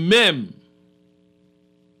ça nous-mêmes,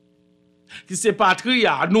 qui c'est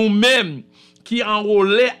patria, nous-mêmes, qui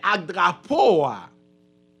enrôlés avec drapeau,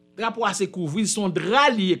 drapeau c'est couvrir, son drap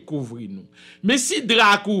lié couvrir nous. Mais si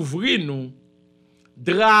drap couvrir nous,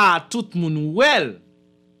 dra tout moun wel.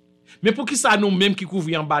 Mais pour qui ça nous même qui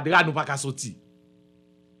couvrir en bas dra nous pas ka sorti.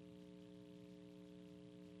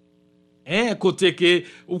 Côté que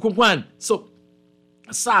vous comprenez? So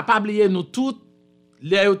ça pas oublier nous tout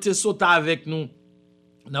les yo te sauté avec nous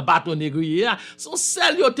dans bateau négrier. Son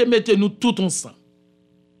seul yo te mette nous tout ensemble.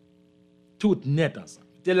 Tout net ensemble.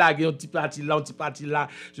 Te là un petit parti là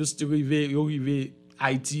juste arriver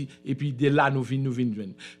Haïti et puis de là nous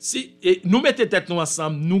vinn. Si et nous mettons tête nous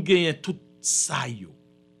ensemble, nous gagnons tout ça yo.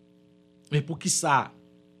 Mais pour qui ça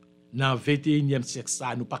dans 21e siècle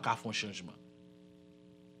ça nous pas ka faire changement.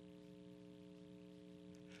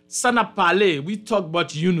 Ça n'a parlé, we talk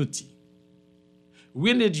about unity.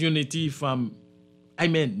 We need unity from,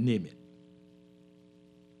 name it.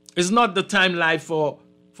 It's not the timeline for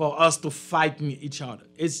us to fight each other.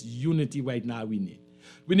 It's unity right now we need.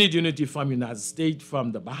 We need unity from the United States,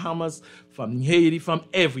 from the Bahamas, from Haiti, from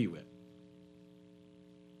everywhere.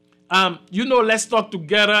 Let's Talk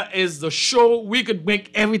Together is the show we could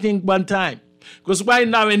make everything one time. Because right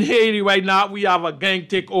now in Haiti, we have a gang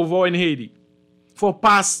takeover in Haiti. For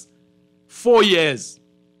past 4 years.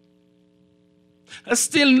 And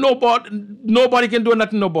still nobody can do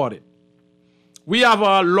nothing about it. We have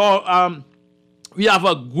a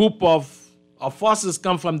group of forces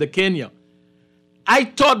come from the Kenya. I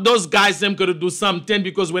thought those guys them could do something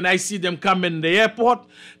because when I see them come in the airport,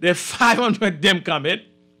 there are 500 them coming.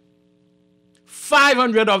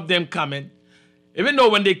 500 of them coming. Even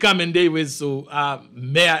though when they come in, they were so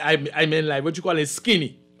like what you call it,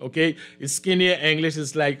 skinny. Okay, it's skinny. English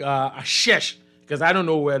is like a shesh, because I don't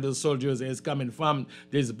know where the soldiers is coming from.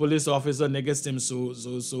 There's a police officer next to him,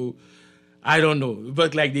 so I don't know.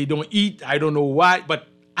 But like they don't eat. I don't know why. But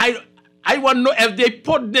I want to know if they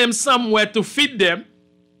put them somewhere to feed them,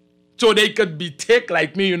 so they could be thick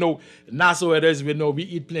like me. Nassau it is. We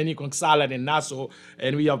eat plenty of salad in Nassau,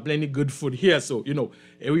 and we have plenty good food here. So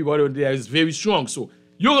everybody there is very strong. So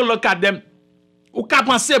you look at them. Ou ka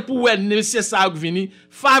penser pour monsieur ça vini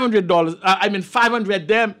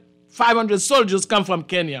 $500 500 soldiers come from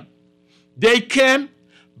Kenya. They came,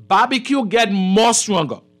 barbecue get more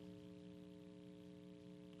stronger.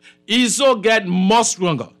 Iso get more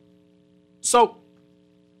stronger. So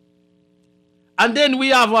and then we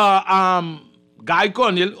have Guy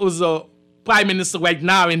Cornell, who's a prime minister right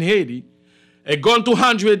now in Haiti, gone to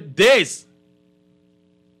 100 days.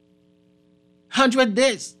 100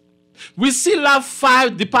 days. We still have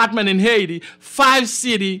 5 departments in Haiti, 5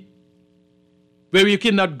 cities where you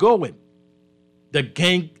cannot go in. The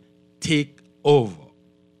gang take over.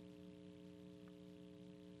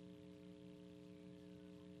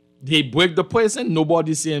 They break the person,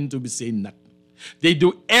 nobody seems to be saying nothing. They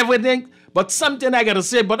do everything, but something I gotta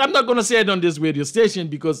say, but I'm not gonna say it on this radio station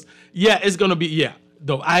because, it's gonna be,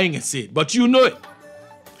 though I ain't gonna say it, but you know it.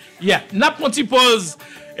 N'a pas petit pause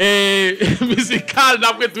musical,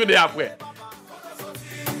 n'a pas tout de après.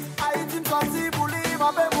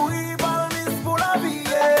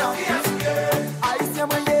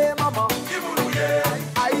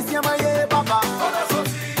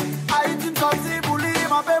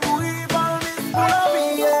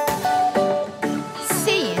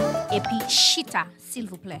 Chita, s'il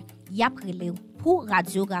vous plaît, y a prele pour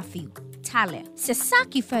radiographie. Thaler. C'est ça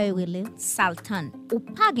qui fait relé Salton. Ou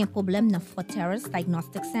pas de problème dans Fort Terrace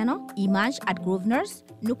Diagnostic Center, Image at Grosvenors,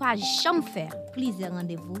 nous pas jamais faire plusieurs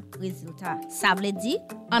rendez-vous résultats. Ça veut dire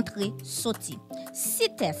entrer, sortir. Si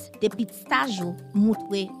test depuis stage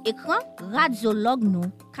montré écran, radiologue nous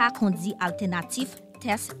ka conduit alternatif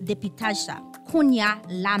test dépitage ça. Kounya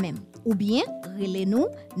la même. Ou bien, relez-nous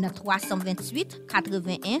dans 328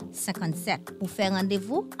 81 57 pour faire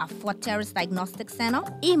rendez-vous à Fort Terrace Diagnostic Center,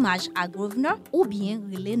 Image à Grosvenor, ou bien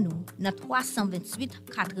relez-nous dans 328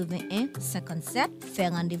 81 57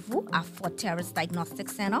 faire rendez-vous à Fort Terrace Diagnostic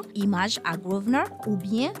Center, Image à Grosvenor, ou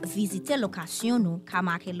bien visiter location nous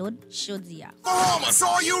Kamakelod Shodia. Bahamas,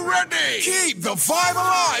 are you ready? Keep the vibe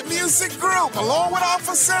alive. Music Group, along with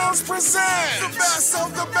Alpha Sounds, present the best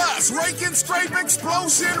of the best. Rake and Scrape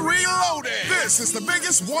Explosion Reloaded. This is the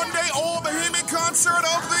biggest one-day all-Bahamian concert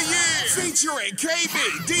of the year. Featuring KB,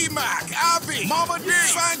 D-Mac, Abby, Mama D,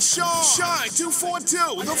 Fan Shaw, Shine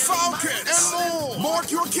 242, The Falcon, and more. Mark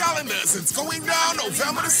your calendars. It's going down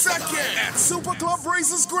November the 2nd at Super Club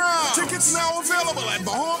Breezes Ground. Tickets now available at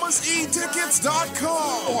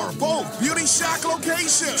BahamasEtickets.com or both Beauty Shack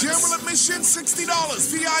locations. General admission $60.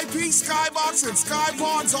 VIP, Skybox, and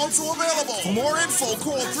Skypods also available. For more info,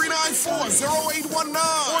 call 394-0819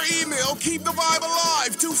 or email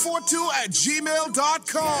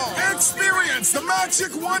keepthevibealive242@gmail.com. Experience is the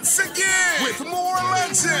magic once again with more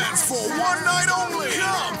legends for one night only.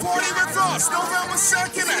 Come party with us November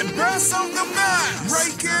 2nd at Best of the Mass.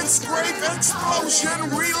 Rake and Scrape Explosion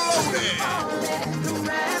Reloaded.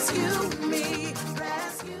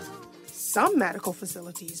 Some medical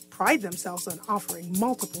facilities pride themselves on offering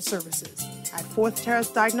multiple services. At Fourth Terrace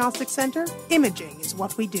Diagnostic Center, imaging is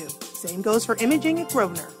what we do. Same goes for imaging at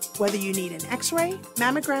Grosvenor. Whether you need an X-ray,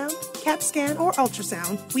 mammogram, CAT scan, or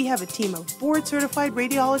ultrasound, we have a team of board-certified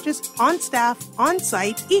radiologists on staff, on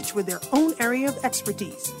site, each with their own area of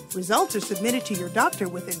expertise. Results are submitted to your doctor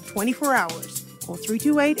within 24 hours. Call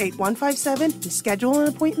 328-8157 to schedule an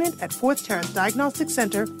appointment at Fourth Terrace Diagnostic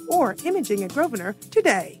Center or Imaging at Grosvenor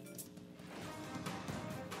today.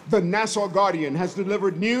 The Nassau Guardian has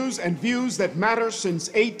delivered news and views that matter since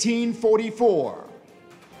 1844.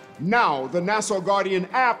 Now, the Nassau Guardian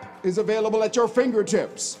app is available at your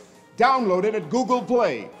fingertips. Download it at Google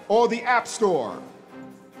Play or the App Store.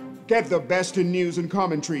 Get the best in news and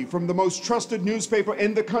commentary from the most trusted newspaper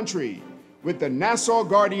in the country with the Nassau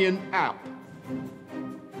Guardian app.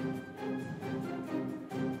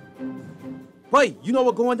 Boy, you know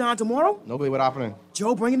what going down tomorrow? No, boy, what happening?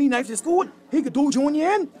 Joe bringing these knives to school. He could do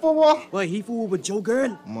Junior in. For what? Boy, he fooled with Joe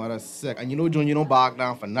girl. Mother sick. And you know Junior don't back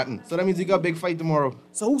down for nothing. So that means he got a big fight tomorrow.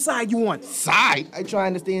 So whose side you on? Side? I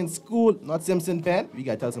trying to stay in school, not Simpson Penn. We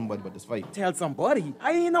gotta tell somebody about this fight. Tell somebody?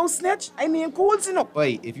 I ain't no snitch. I mean cool, you know.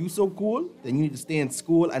 Boy, if you so cool, then you need to stay in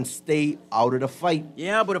school and stay out of the fight.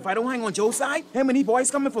 Yeah, but if I don't hang on Joe's side, how many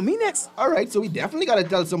boys coming for me next? All right, so we definitely gotta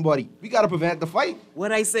tell somebody. We gotta prevent the fight.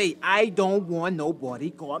 What I say, I don't want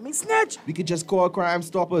nobody call me snitch. We could just call Crime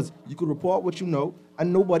Stoppers. You could report what you know,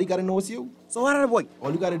 and nobody gotta know it's you. So what are the boy?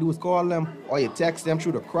 All you gotta do is call them, or you text them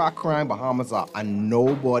through the Crack Crime Bahamas app, and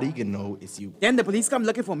nobody can know it's you. Then the police come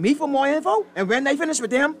looking for me for more info, and when they finish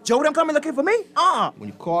with them, Joe them coming looking for me? When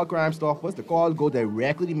you call Crime Stoppers, the calls go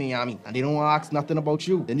directly to Miami, and they don't ask nothing about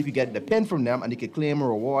you. Then you can get the pen from them, and they can claim a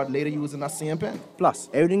reward later using that same pen. Plus,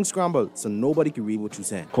 everything's scrambled, so nobody can read what you're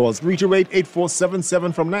saying. Call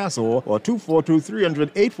 328-8477 from Nassau or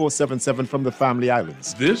 242-300-8477 from the Family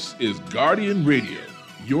Islands. This is Guardian Radio,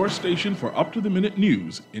 your station for up-to-the-minute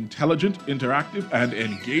news, intelligent, interactive, and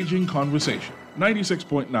engaging conversation.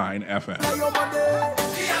 96.9 FM.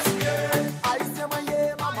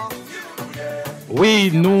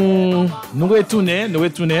 Oui, nous retournons.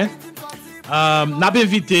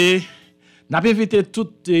 N'a invité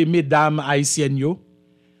toutes les mesdames haïtiennes yo.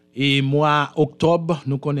 Et mois octobre,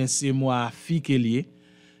 nous connaissons mois fille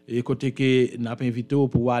et côté que n'a invité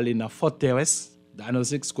pour aller dans Fort Terrace, dans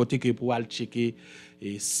côté que pour aller checker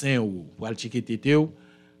saint ou pour aller checker tété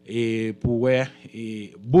et pour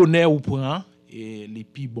et bonnet ou prend et les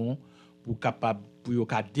pi bon pour capable pour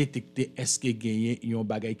détecter est-ce que gagner un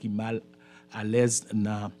bagay qui mal à l'aise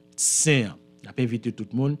dans saint. N'a invité tout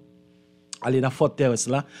le monde aller dans Fort Terrace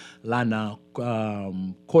là dans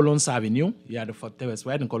Collins Avenue. You have the Fort Terrace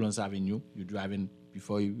right in Collins Avenue. You're driving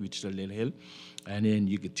before you reach the little hill, and then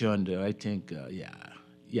you can turn the. I think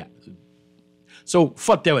yeah. So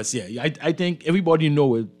Fort Terrace, yeah. I think everybody know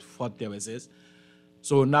what Fort Terrace is.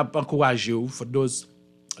 So now encourage you for those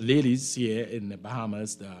ladies here in the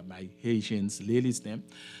Bahamas, my Haitians ladies them.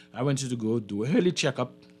 I want you to go do a early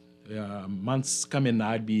checkup. Months coming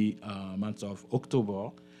now would be months of October.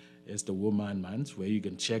 It's the woman month where you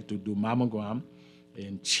can check to do mammogram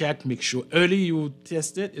and check, make sure early you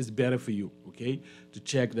test it is better for you, okay? To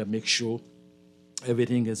check that, make sure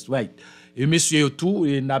everything is right. Et monsieur tout,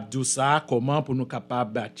 et n'a dit ça, comment pour nous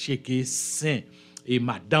capables de checker saint et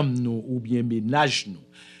madame nous ou bien ménage nous.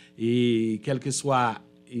 Et quel que soit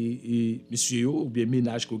monsieur ou bien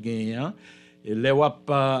ménage qu'on gagne, et les wap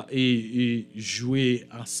jouer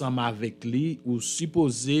ensemble avec lui ou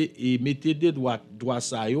supposer et mettre des doigts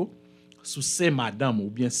ça yo sous ces madame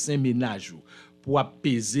ou bien ces ménage pour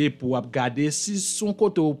apaiser pour garder si son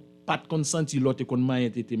côté pas de consenti l'autre qu'on m'a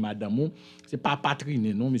été madame c'est pas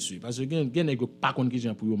patriner non monsieur parce que gen pas kon qui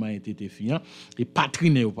gens pour m'a été fille et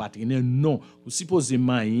patriner ou patriner non ou supposer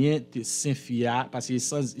moyen te saint fia parce que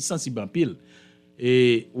sensible en pile.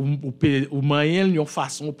 Et ou moyen yon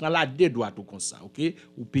façon on prend la deux doigts tout comme ça, OK?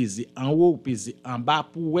 Ou peser en haut ou peser en bas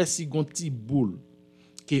pour ouais si gon petit boule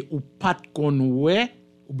que ou pas kon ouais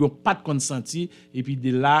ou bien pas de consenti et puis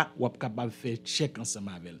de là ou capable faire check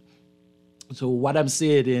ensemble avec. So what I'm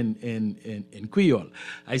saying in Creole,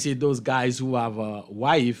 I say those guys who have a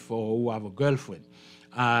wife or who have a girlfriend,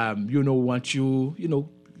 want you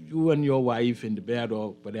you and your wife in the bed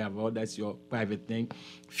or whatever, that's your private thing.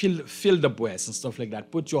 Feel the breast and stuff like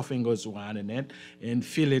that. Put your fingers around in it and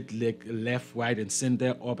feel it like left, right, and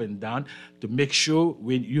center, up and down to make sure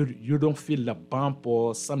when you don't feel the bump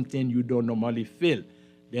or something you don't normally feel.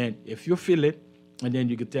 Then if you feel it, and then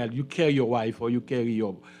you can tell you carry your wife or you carry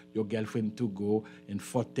your girlfriend to go in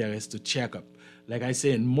Fort Terrace to check up. Like I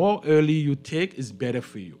said, more early you take is better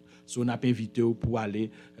for you. So on a invité vous pour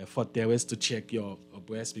aller Fort Terrace to check your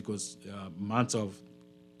breast because month of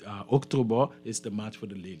October is the month for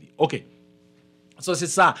the lady. Okay. So c'est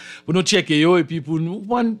ça pour nous checker yo et puis pour nous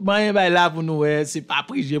prendre moyen là pour nous c'est pas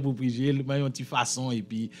priger pour priger mais une petite façon et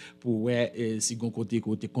puis pour si gon côté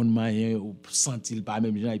kon moyen ou sentir pas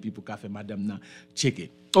même gens et puis pour faire madame nan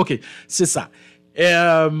checker. OK, c'est ça.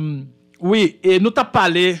 Oui, et nous t'a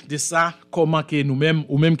parlé de ça, comment que nous-mêmes,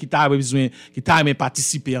 ou même qui t'a besoin, qui t'a aimé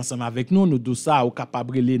participer ensemble avec nous, nous tout ça, ou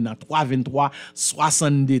capable de dans 323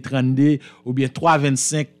 62 32, ou bien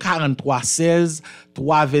 325 43 16,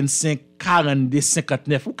 325 42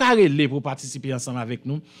 59. Ou carré pour participer ensemble avec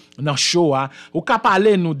nous dans show, ou capable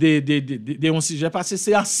parler nous de un sujet parce que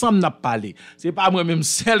c'est ensemble n'a parler. C'est pas moi même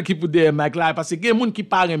seul qui pour des mic là parce que il y a des gens qui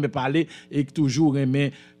parlent mais parler et qui toujours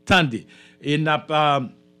aimer tendre. Et n'a pas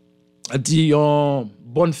dit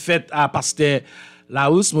bonne fête à pasteur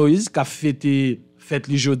Laous Moïse qui a fêté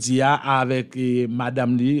le jeudi avec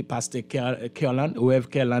madame li pasteur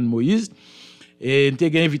Kerlan Moïse et t'ai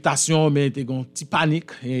une invitation mais t'ai une petite panique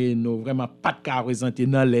et nous vraiment pas de cas présenter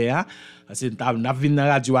dans l'air parce que n'a vinn dans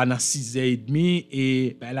radio à 6h30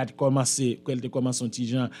 et elle a commencé son petit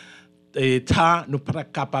gens et nous pas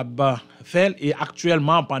capable faire et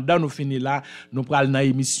actuellement pendant nous finir là nous pral dans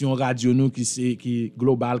émission radio nous qui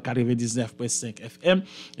global 99.5 FM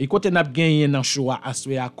et côté n'a gagné dans show à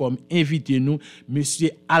comme invité nous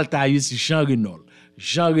monsieur Altaïs Jean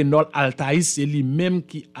Renold Altaïs c'est lui même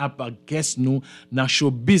qui a guest nous dans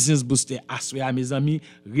show Business Booster à mes amis,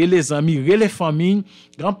 les familles,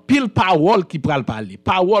 grand pile parole qui pral parler.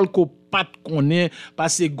 Parole ko pas connaît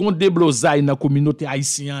parce que gon déblosay dans communauté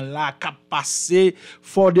haïtienne là qui passé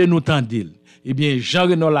fort de nous tendil. Eh bien Jean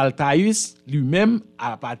Renold Altaïs lui-même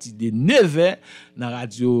à partir de 9h dans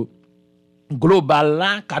radio global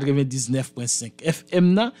là 99.5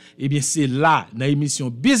 FM là et bien c'est là dans l'émission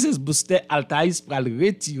Business Booster Altaïs pral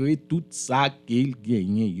retirer tout ça qu'il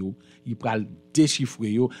gagne yo il pral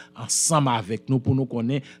déchiffrer yo ensemble avec nous pour nous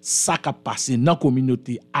connaître ça qui passé dans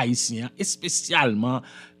communauté haïtienne et spécialement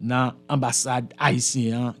dans ambassade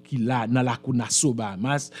haïtienne qui là dans la Nassau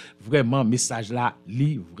Bahamas vraiment message là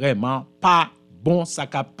li vraiment pas bon ça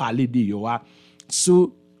qui parler de yo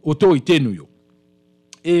sous autorité nous yo.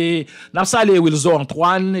 Et n'a salé Wilson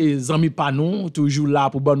Antoine et Zami Panou toujours là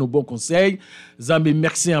pour bon nos bons conseils. Zami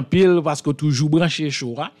merci en pile parce que toujours branché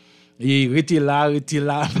Chora et rete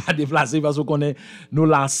là pas déplacer parce qu'on est nous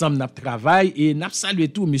là ensemble n'a travail et n'a salué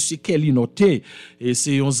tout monsieur Kelly Noté et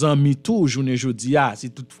c'est un Zami tout journée jodi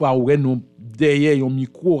c'est toutefois ouais nous derrière un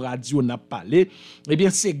micro radio n'a parlé et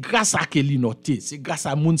bien c'est grâce à Kelly Noté c'est grâce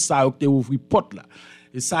à moun ça qui ouvri porte là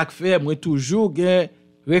et ça fait moi toujours gain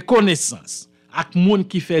reconnaissance ak moun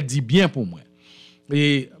qui fait du bien pour moi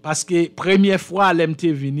et parce que première fois l'MT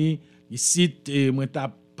venu ici moi t'a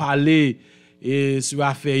parlé et sur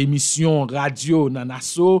a fait émission radio dans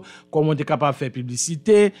Nassau comment on est capable faire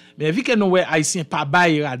publicité mais vu que nous haïtien pas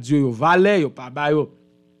bail radio yo valait yo pas bail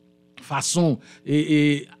façon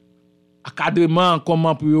et encadrement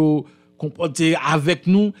comment pour comporter avec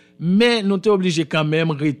nous mais nous t'es obligé quand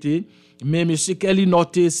même rester mais monsieur Kelly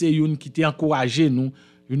Noté c'est une qui t'a encouragé nous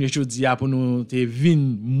une jodi pour nous te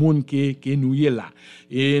vinn moun que nous y là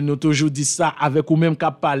et nous toujours dit ça avec ou même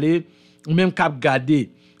cap parler ou même cap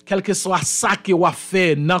garder quel que soit ça que wa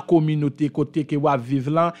fait dans communauté côté que wa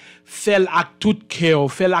vivre là fait avec tout cœur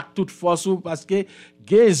fait avec toute force parce que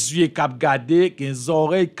gen yeux cap garder gen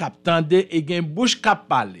oreilles cap tendre et gen bouche cap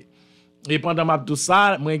parler et pendant m'a tout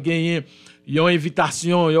ça moi gagné une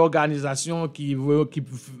invitation une organisation qui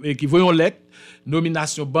voyons lettre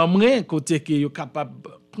nomination bamre côté que yo capable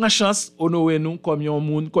prend chance honorer nous comme un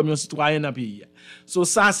monde comme un citoyen dans pays. So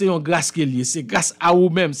ça c'est une grâce qui lié, c'est grâce à vous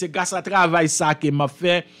même, c'est grâce à travail ça que m'a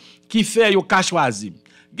fait qui fait yo ka choisi.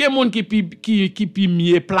 Gen monde qui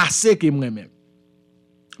mieux placé que moi même.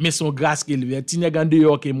 Mais son grâce qui lié, ti nèg en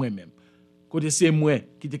dehors que moi même. Côté c'est moi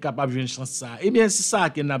qui était capable jouer une chance ça. Et bien c'est ça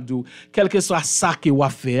que n'abdou, quel que soit ça que wa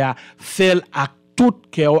faire, fait à tout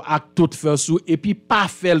cœur, à toute force et puis pas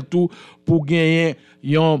faire tout pour gagner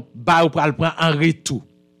yon ba ou pral prendre en retour.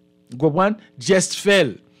 Vous comprenez? Just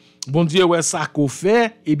fait. Bon Dieu, ouais, ça qu'on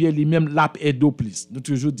fait, eh bien, lui-même, l'a aide au plus. Nous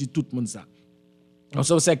toujours dit tout le monde ça. On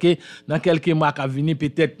sait que dans quelques mois qui venir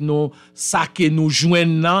peut-être nous ça que nous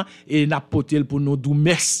joignons et n'a potel pour nous dire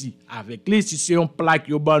merci avec lui si c'est un plaque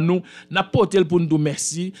yo ban nous n'a potel pour nous dire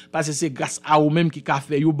merci parce que c'est grâce à vous même qui a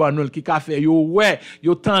fait yo ban nous qui a fait yo ouais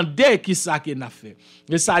yo tendez qui ça que n'a fait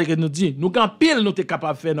et ça que nous dit nous en pile nous t'es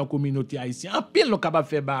capable faire dans communauté haïtienne en pile nous capable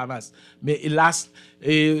faire Bahamas mais hélas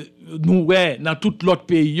nous ouais dans tout l'autre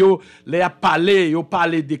pays yo les a parlé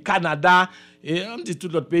de Canada. Et on dit tout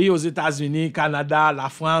l'autre pays, aux États-Unis, Canada, la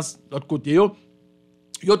France, l'autre côté, yo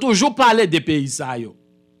toujours parlé des pays ça yo.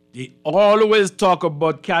 They always talk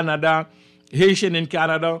about Canada, Haitian in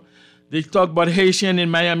Canada. They talk about Haitian in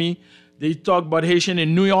Miami. They talk about Haitian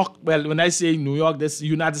in New York. Well, when I say New York, that's the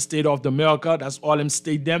United States of America. That's all them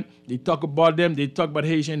state them. They talk about them. They talk about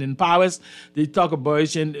Haitian in Paris. They talk about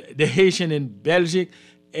the Haitian in Belgium.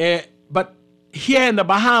 But here in the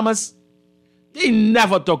Bahamas, they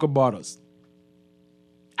never talk about us.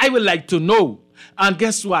 I would like to know. And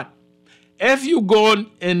guess what? If you go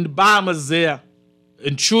in Bahamas there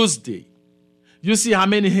on Tuesday, you see how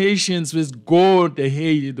many Haitians will go to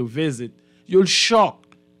Haiti to visit. You'll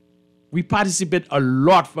shock. We participate a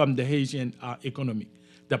lot from the Haitian economy.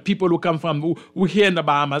 The people who come from, who here in the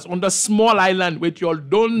Bahamas, on the small island, which you all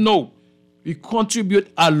don't know, we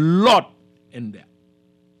contribute a lot in there.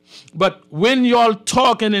 But when y'all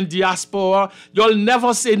talking in diaspora, y'all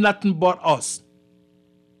never say nothing but us.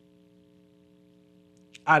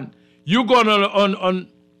 And you go on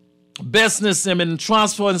business and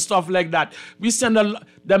transfer and stuff like that. They send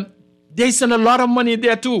a lot of money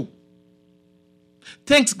there too.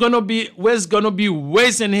 Things gonna be waste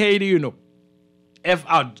in Haiti, you know. If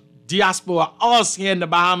our diaspora, us here in the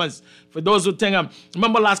Bahamas, for those who think,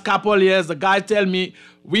 remember last couple of years, the guy tell me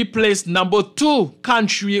we placed number 2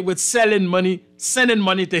 country with sending money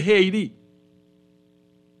to Haiti.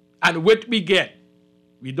 And what we get?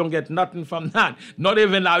 We don't get nothing from that. Not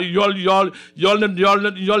even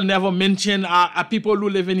y'all never mention people who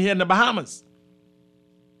live in here in the Bahamas.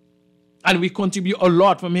 And we contribute a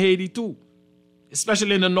lot from Haiti too.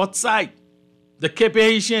 Especially in the north side. The Cape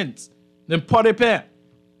Haitians, the Port-au-Prince.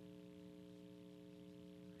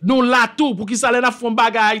 Nous là tout pour qui ça les font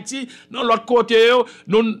bagay Haïti, dans l'autre côté yo,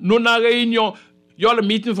 nous na réunion. Y'all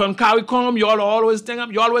meeting from CARICOM, y'all always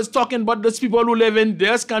talking about those people who live in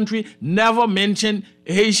this country, never mention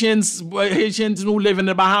Haitians who live in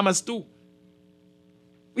the Bahamas too.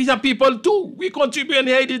 We are people too. We contribute in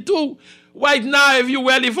Haiti too. Right now, if you're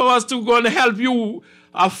ready for us to go and help you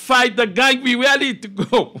fight the gang, we ready to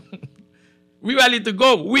go. We ready to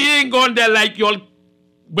go. We ain't going there like y'all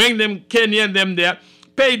bring them Kenyan them there,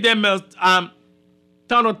 pay them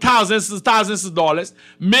thousands of dollars,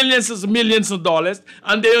 millions of dollars,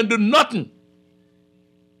 and they don't do nothing.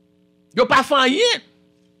 You're pas fine.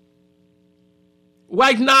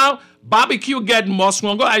 Right now, barbecue get more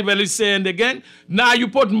stronger. I will say it again. Now you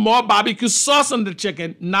put more barbecue sauce on the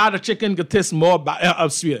chicken. Now the chicken can taste more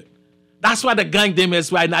sweet. That's why the gang them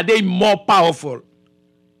is right now. They more powerful.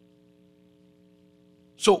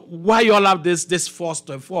 So why y'all have this force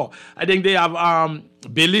to for? I think they have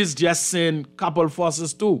Belize just sent couple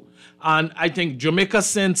forces too. And I think Jamaica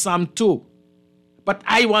sent some too. But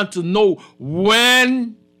I want to know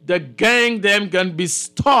when the gang them can be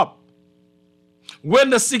stopped.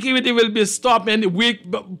 When the security will be stopped and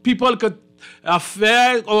people could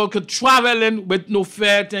fare or could travel in with no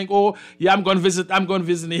fare, think, oh yeah, I'm going to visit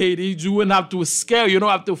Haiti. You wouldn't have to scare, you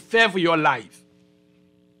don't have to fear for your life.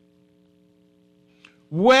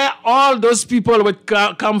 Where all those people would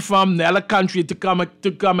come from the other country to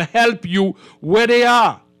come help you, where they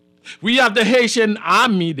are. We have the Haitian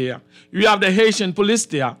army there. We have the Haitian police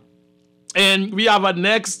there. And we have a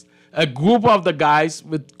group of the guys,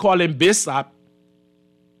 we call him BESAP.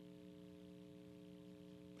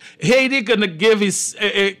 Haiti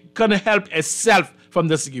gonna help itself from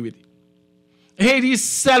the security. Haiti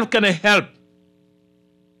itself gonna help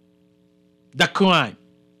the crime,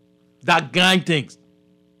 that gang things.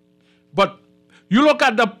 But you look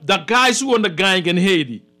at the guys who own the gang in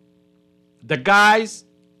Haiti, the guys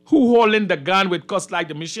who holding the gun with cost like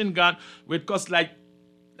the machine gun with cost like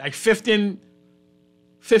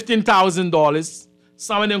 $15,000.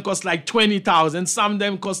 Some of them cost like $20,000. Some of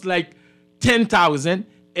them cost like $10,000.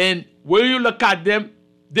 And when you look at them,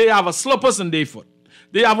 they have a slippers in their foot.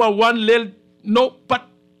 They have but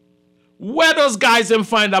where those guys them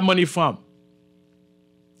find that money from?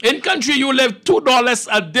 In country, you live $2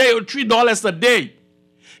 a day or $3 a day.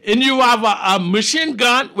 And you have a machine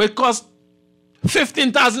gun which costs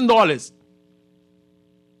 $15,000.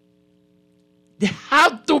 There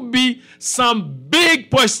have to be some big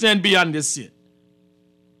person beyond the scene.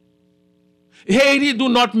 Haiti do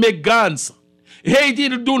not make guns. Haiti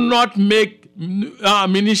do not make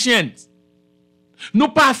munitions. Nous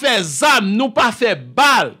pas fait zam, nous pas fait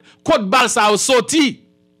balle. Côte balle ça a sorti.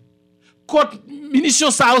 Côte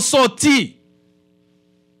munitions ça a sorti.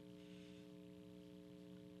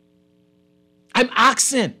 I'm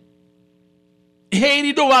asking.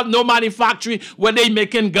 Haiti don't have no manufacturing where they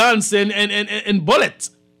making guns and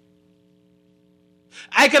bullets.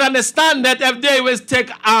 I can understand that if they was take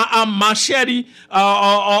a machete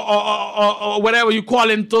or whatever you call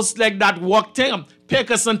it, just like that walk thing,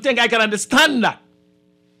 pick or something, I can understand that.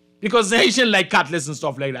 Because the Haitian like cutlass and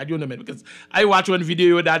stuff like that, you know what I mean? Because I watched one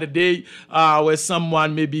video the other day where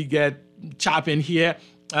someone maybe get chopping here.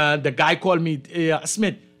 The guy called me,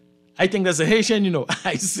 Smith, I think that's a Haitian, you know.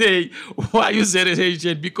 I say, why you say it's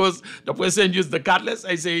Haitian? Because the person used the cutlass.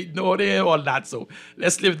 I say, no, they ain't all that. So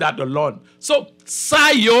let's leave that alone. So,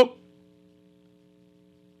 ça yo,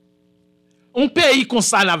 un pays kon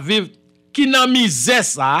sa la vive, ki nan misè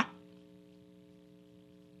sa,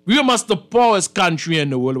 we almost the poorest country in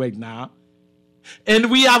the world right now. And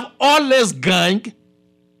we have all this gang.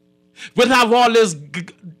 We have all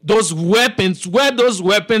those weapons. Where those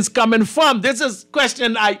weapons coming from? This is a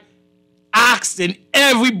question I asking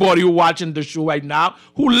everybody who watching the show right now,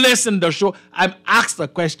 who listen to the show. I'm asked the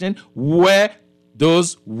question, where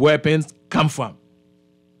those weapons come from.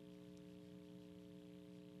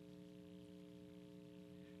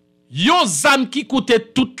 Yon zam ki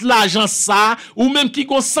koute tout l'argent sa, ou même ki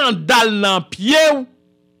gon sandal nan pied ou,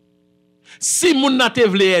 si moun na te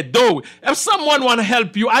vle edo. If someone want to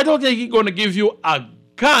help you, I don't think he's going to give you a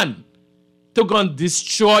gun to go and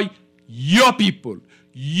destroy your people,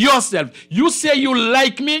 yourself. You say you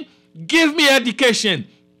like me, give me education.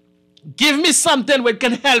 Give me something that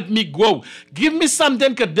can help me grow. Give me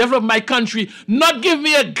something that can develop my country. Not give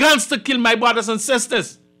me a guns to kill my brothers and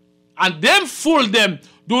sisters. And them fool them.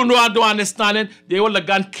 Don't understand it. They all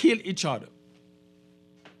gun kill each other.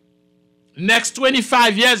 Next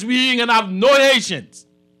 25 years, we ain't gonna have no Haitians.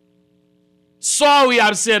 Sorry,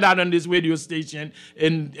 I've said that on this radio station.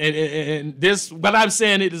 And this, what I'm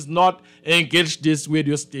saying, it is not engaged this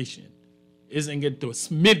radio station. It's engaged to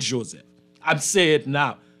Smith Joseph. I'm saying it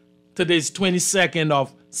now. Today is 22nd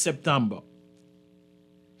of September.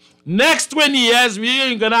 Next 20 years, we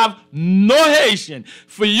ain't gonna have no Haitian.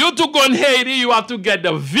 For you to go in Haiti, you have to get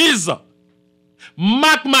the visa.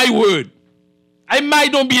 Mark my word. I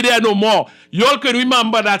might not be there no more. You all can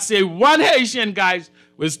remember that, say, one Haitian, guys,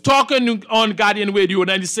 was talking on Guardian Radio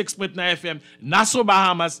 96.9 FM, Nassau,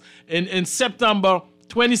 Bahamas, in September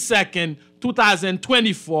 22nd,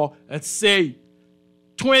 2024, let's say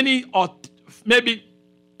 20 or maybe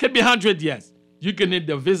could be 100 years. You can need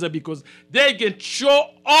the visa because they can show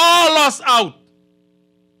all us out.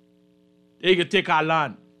 They can take our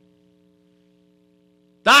land.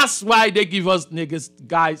 That's why they give us niggas,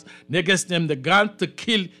 guys, niggas them the gun to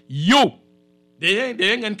kill you. They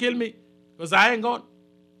ain't gonna kill me because I ain't gone.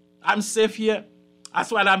 I'm safe here.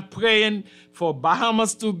 That's why I'm praying for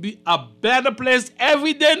Bahamas to be a better place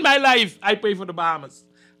every day in my life. I pray for the Bahamas.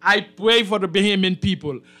 I pray for the Bahamian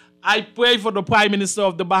people. I pray for the Prime Minister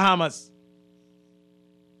of the Bahamas.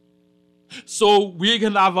 So we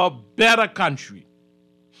can have a better country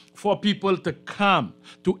for people to come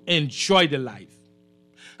to enjoy the life.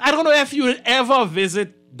 I don't know if you will ever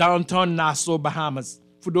visit downtown Nassau, Bahamas,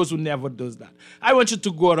 for those who never does that. I want you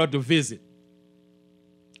to go out to visit,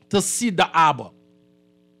 to see the harbor.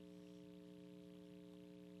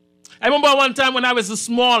 I remember one time when I was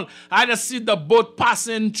small, I had to see the boat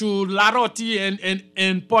passing through La Rotie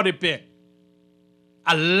and Port-de-Paix.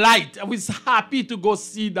 A light. I was happy to go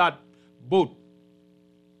see that boat.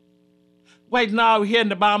 Right now, here in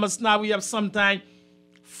the Bahamas, now we have sometimes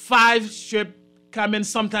 5 ships coming,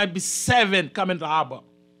 sometimes be 7 coming to harbor.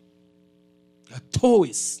 A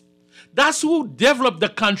tourist. That's who developed the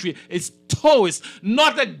country. It's tourists,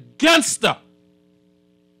 not a gangster.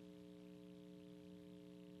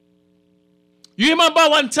 You remember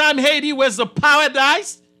one time Haiti was a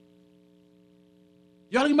paradise?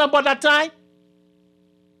 You remember that time?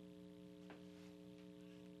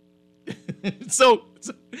 So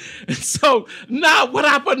now what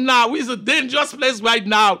happened now? It's a dangerous place right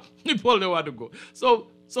now. People don't want to go. So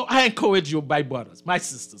I encourage you, my brothers, my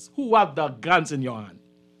sisters, who have the guns in your hand.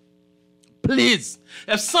 Please,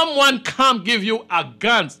 if someone can't give you a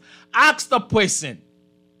gun, ask the person,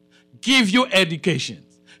 give you education,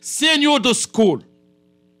 send you to school,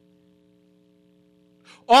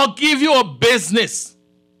 or give you a business.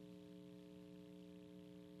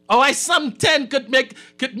 Or something could grow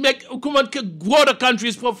the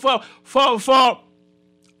countries for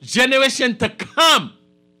generation to come.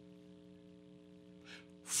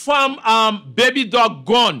 from Baby Dog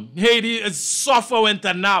Gone, Haiti is suffer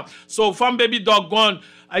winter now. So from Baby Dog Gone,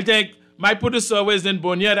 I think my producer was in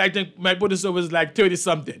Bonnier. I think my producer was like 30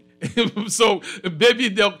 something. So Baby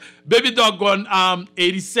Dog Gone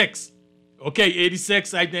 86. Okay,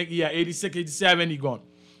 86, I think, yeah, 86, 87, he gone.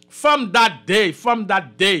 From that day,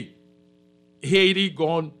 Haiti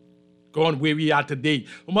gone where we are today.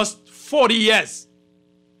 Almost 40 years.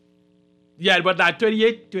 Yeah, but like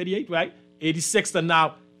 38, right? 86 to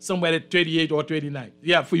now, somewhere at 38 or 29.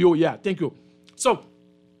 Yeah, for you, yeah, thank you. So,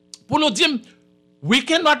 Puno Jim, we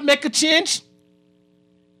cannot make a change.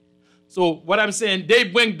 So, what I'm saying, they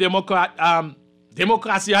bring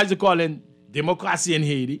democracy, as you call it, democracy in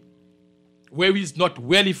Haiti, where he's not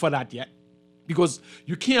ready for that yet. Because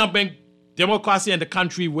you can't bring democracy in the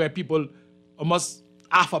country where people, almost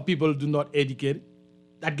half of people do not educate.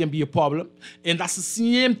 That can be a problem. And that's the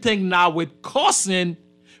same thing now with Carson.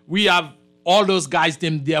 We have all those guys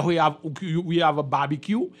them there. We have a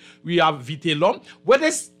barbecue. We have Vitellum. What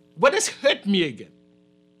has hurt me again?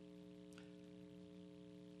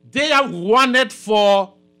 They have wanted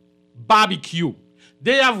for barbecue.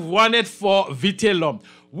 They have wanted for Vitellum.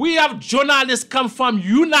 We have journalists come from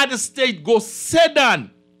United States, go sit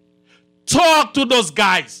down, talk to those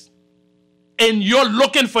guys, and you're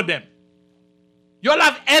looking for them. You'll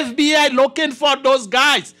have FBI looking for those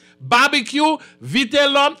guys. Barbecue,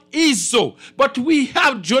 Vitellum, ISO. But we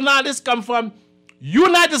have journalists come from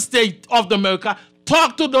United States of America,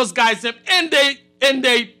 talk to those guys in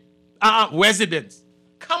their residence.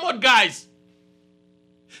 Come on, guys.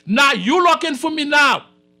 Now, you looking for me now.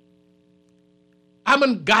 I'm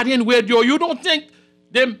on Guardian Radio. You don't think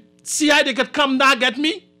them CIA could come down get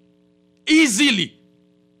me? Easily.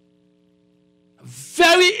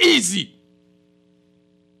 Very easy.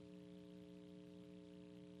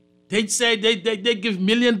 They say they give $1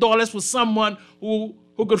 million for someone who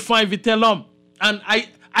could find Vitellum. And I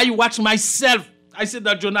watch myself. I see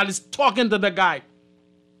that journalist talking to the guy.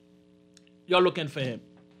 You're looking for him.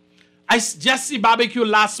 I just see Barbecue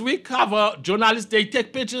last week. Have a journalist, they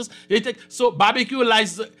take pictures. So Barbecue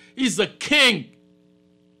is a king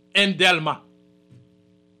in Delma.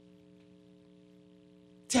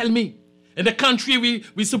 Tell me. In the country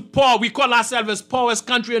we support, we call ourselves as poorest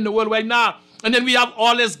country in the world right now. And then we have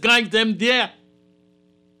all these gangs them there.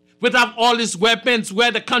 We have all these weapons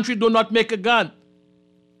where the country do not make a gun.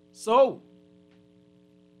 So,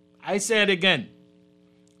 I say it again.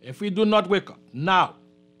 If we do not wake up now,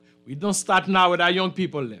 we don't start now with our young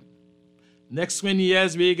people then. Next 20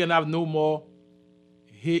 years, we ain't gonna have no more.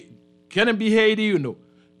 Can it be Haiti, you know,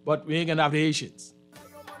 but we ain't gonna have the Haitians.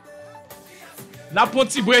 Now,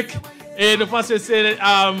 petit break. Et the first say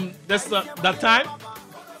that's that time.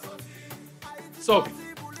 So,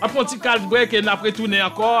 après un petit calme break et après tourner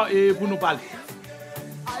encore et pour nous parler.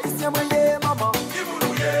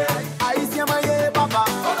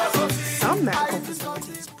 Some medical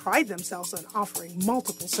facilities pride themselves on offering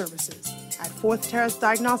multiple services. At Fourth Terrace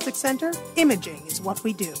Diagnostic Center, imaging is what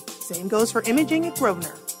we do. Same goes for imaging at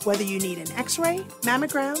Grosvenor. Whether you need an X-ray,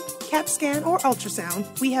 mammogram, CAT scan, or ultrasound,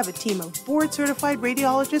 we have a team of board-certified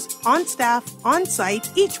radiologists on staff, on site,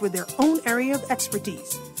 each with their own area of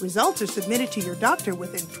expertise. Results are submitted to your doctor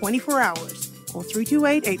within 24 hours. Call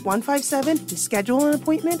 328-8157 to schedule an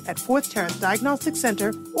appointment at Fourth Terrace Diagnostic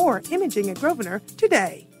Center or Imaging at Grosvenor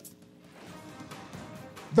today.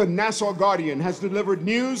 The Nassau Guardian has delivered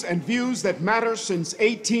news and views that matter since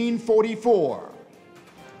 1844.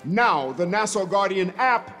 Now, the Nassau Guardian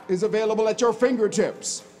app is available at your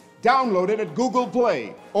fingertips. Download it at Google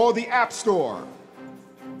Play or the App Store.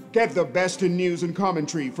 Get the best in news and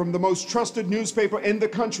commentary from the most trusted newspaper in the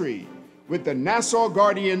country with the Nassau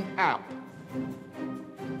Guardian app.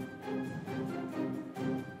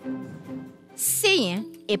 Seyen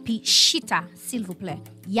epi chita, s'il vous plaît.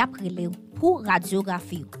 Yap rele pour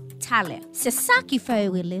radiographie. Taler. C'est ça qui fait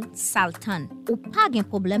rele Salton. Ou pas gen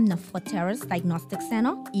problème dans Fourth Terrace Diagnostic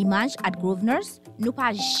Center, Image at Grosvenor's, nous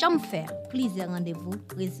pas jamais faire plusieurs rendez-vous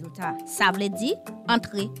résultats. Ça veut dire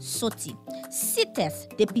entrer, sortir. Si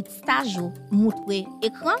test depuis stage montre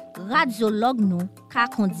écran, radiologue nous ka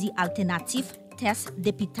conduit alternatif test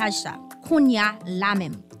dépistage ça. Kounya la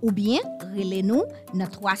même. Ou bien, relez-nous dans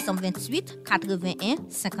 328 81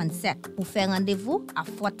 57 pour faire rendez-vous à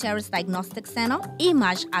Fourth Terrace Diagnostic Center,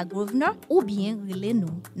 Image à Grosvenor, ou bien relez-nous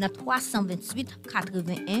dans 328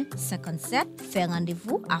 81 57 faire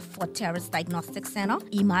rendez-vous à Fourth Terrace Diagnostic Center,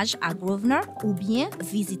 Image à Grosvenor, ou bien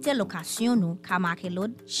visiter location nous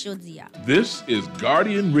Kamakelod Chodia. This is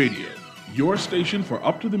Guardian Radio, your station for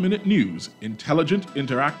up-to-the-minute news, intelligent,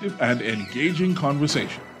 interactive, and engaging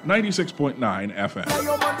conversation. 96.9 FM.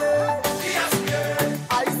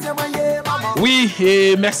 Oui,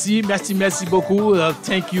 merci beaucoup.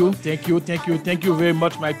 Thank you very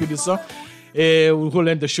much, my producer. We'll hold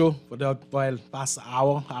on the show for the past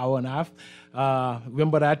hour and a half.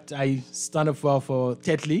 Remember that I stand up for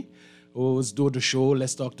Tetley, who's do the show.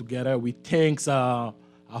 Let's talk together. We thanks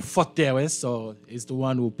Fort Terrace, so is the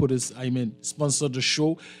one who sponsored the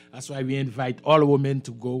show. That's why we invite all women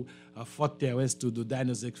to go Fort Terrace to do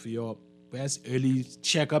diagnostics for your breast. Early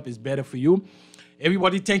checkup is better for you.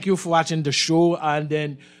 Everybody, thank you for watching the show, and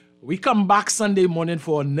then we come back Sunday morning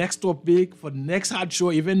for next topic, for the next hard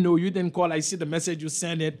show. Even though you didn't call, I see the message you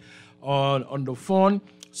sent it on the phone.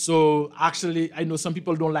 So actually, I know some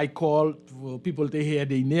people don't like call for people to hear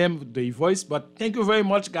their name, their voice, but thank you very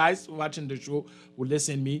much, guys, for watching the show, who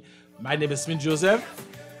listen to me. My name is Smith Joseph.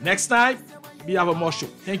 Next time, we have a more show.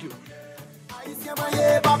 Thank you.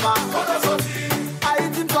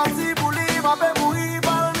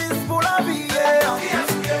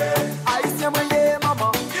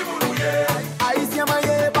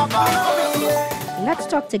 Let's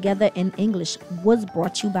Talk Together in English was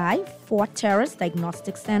brought to you by Fort Terrace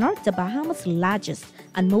Diagnostic Center, the Bahamas' largest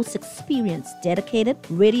and most experienced dedicated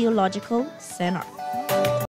radiological center.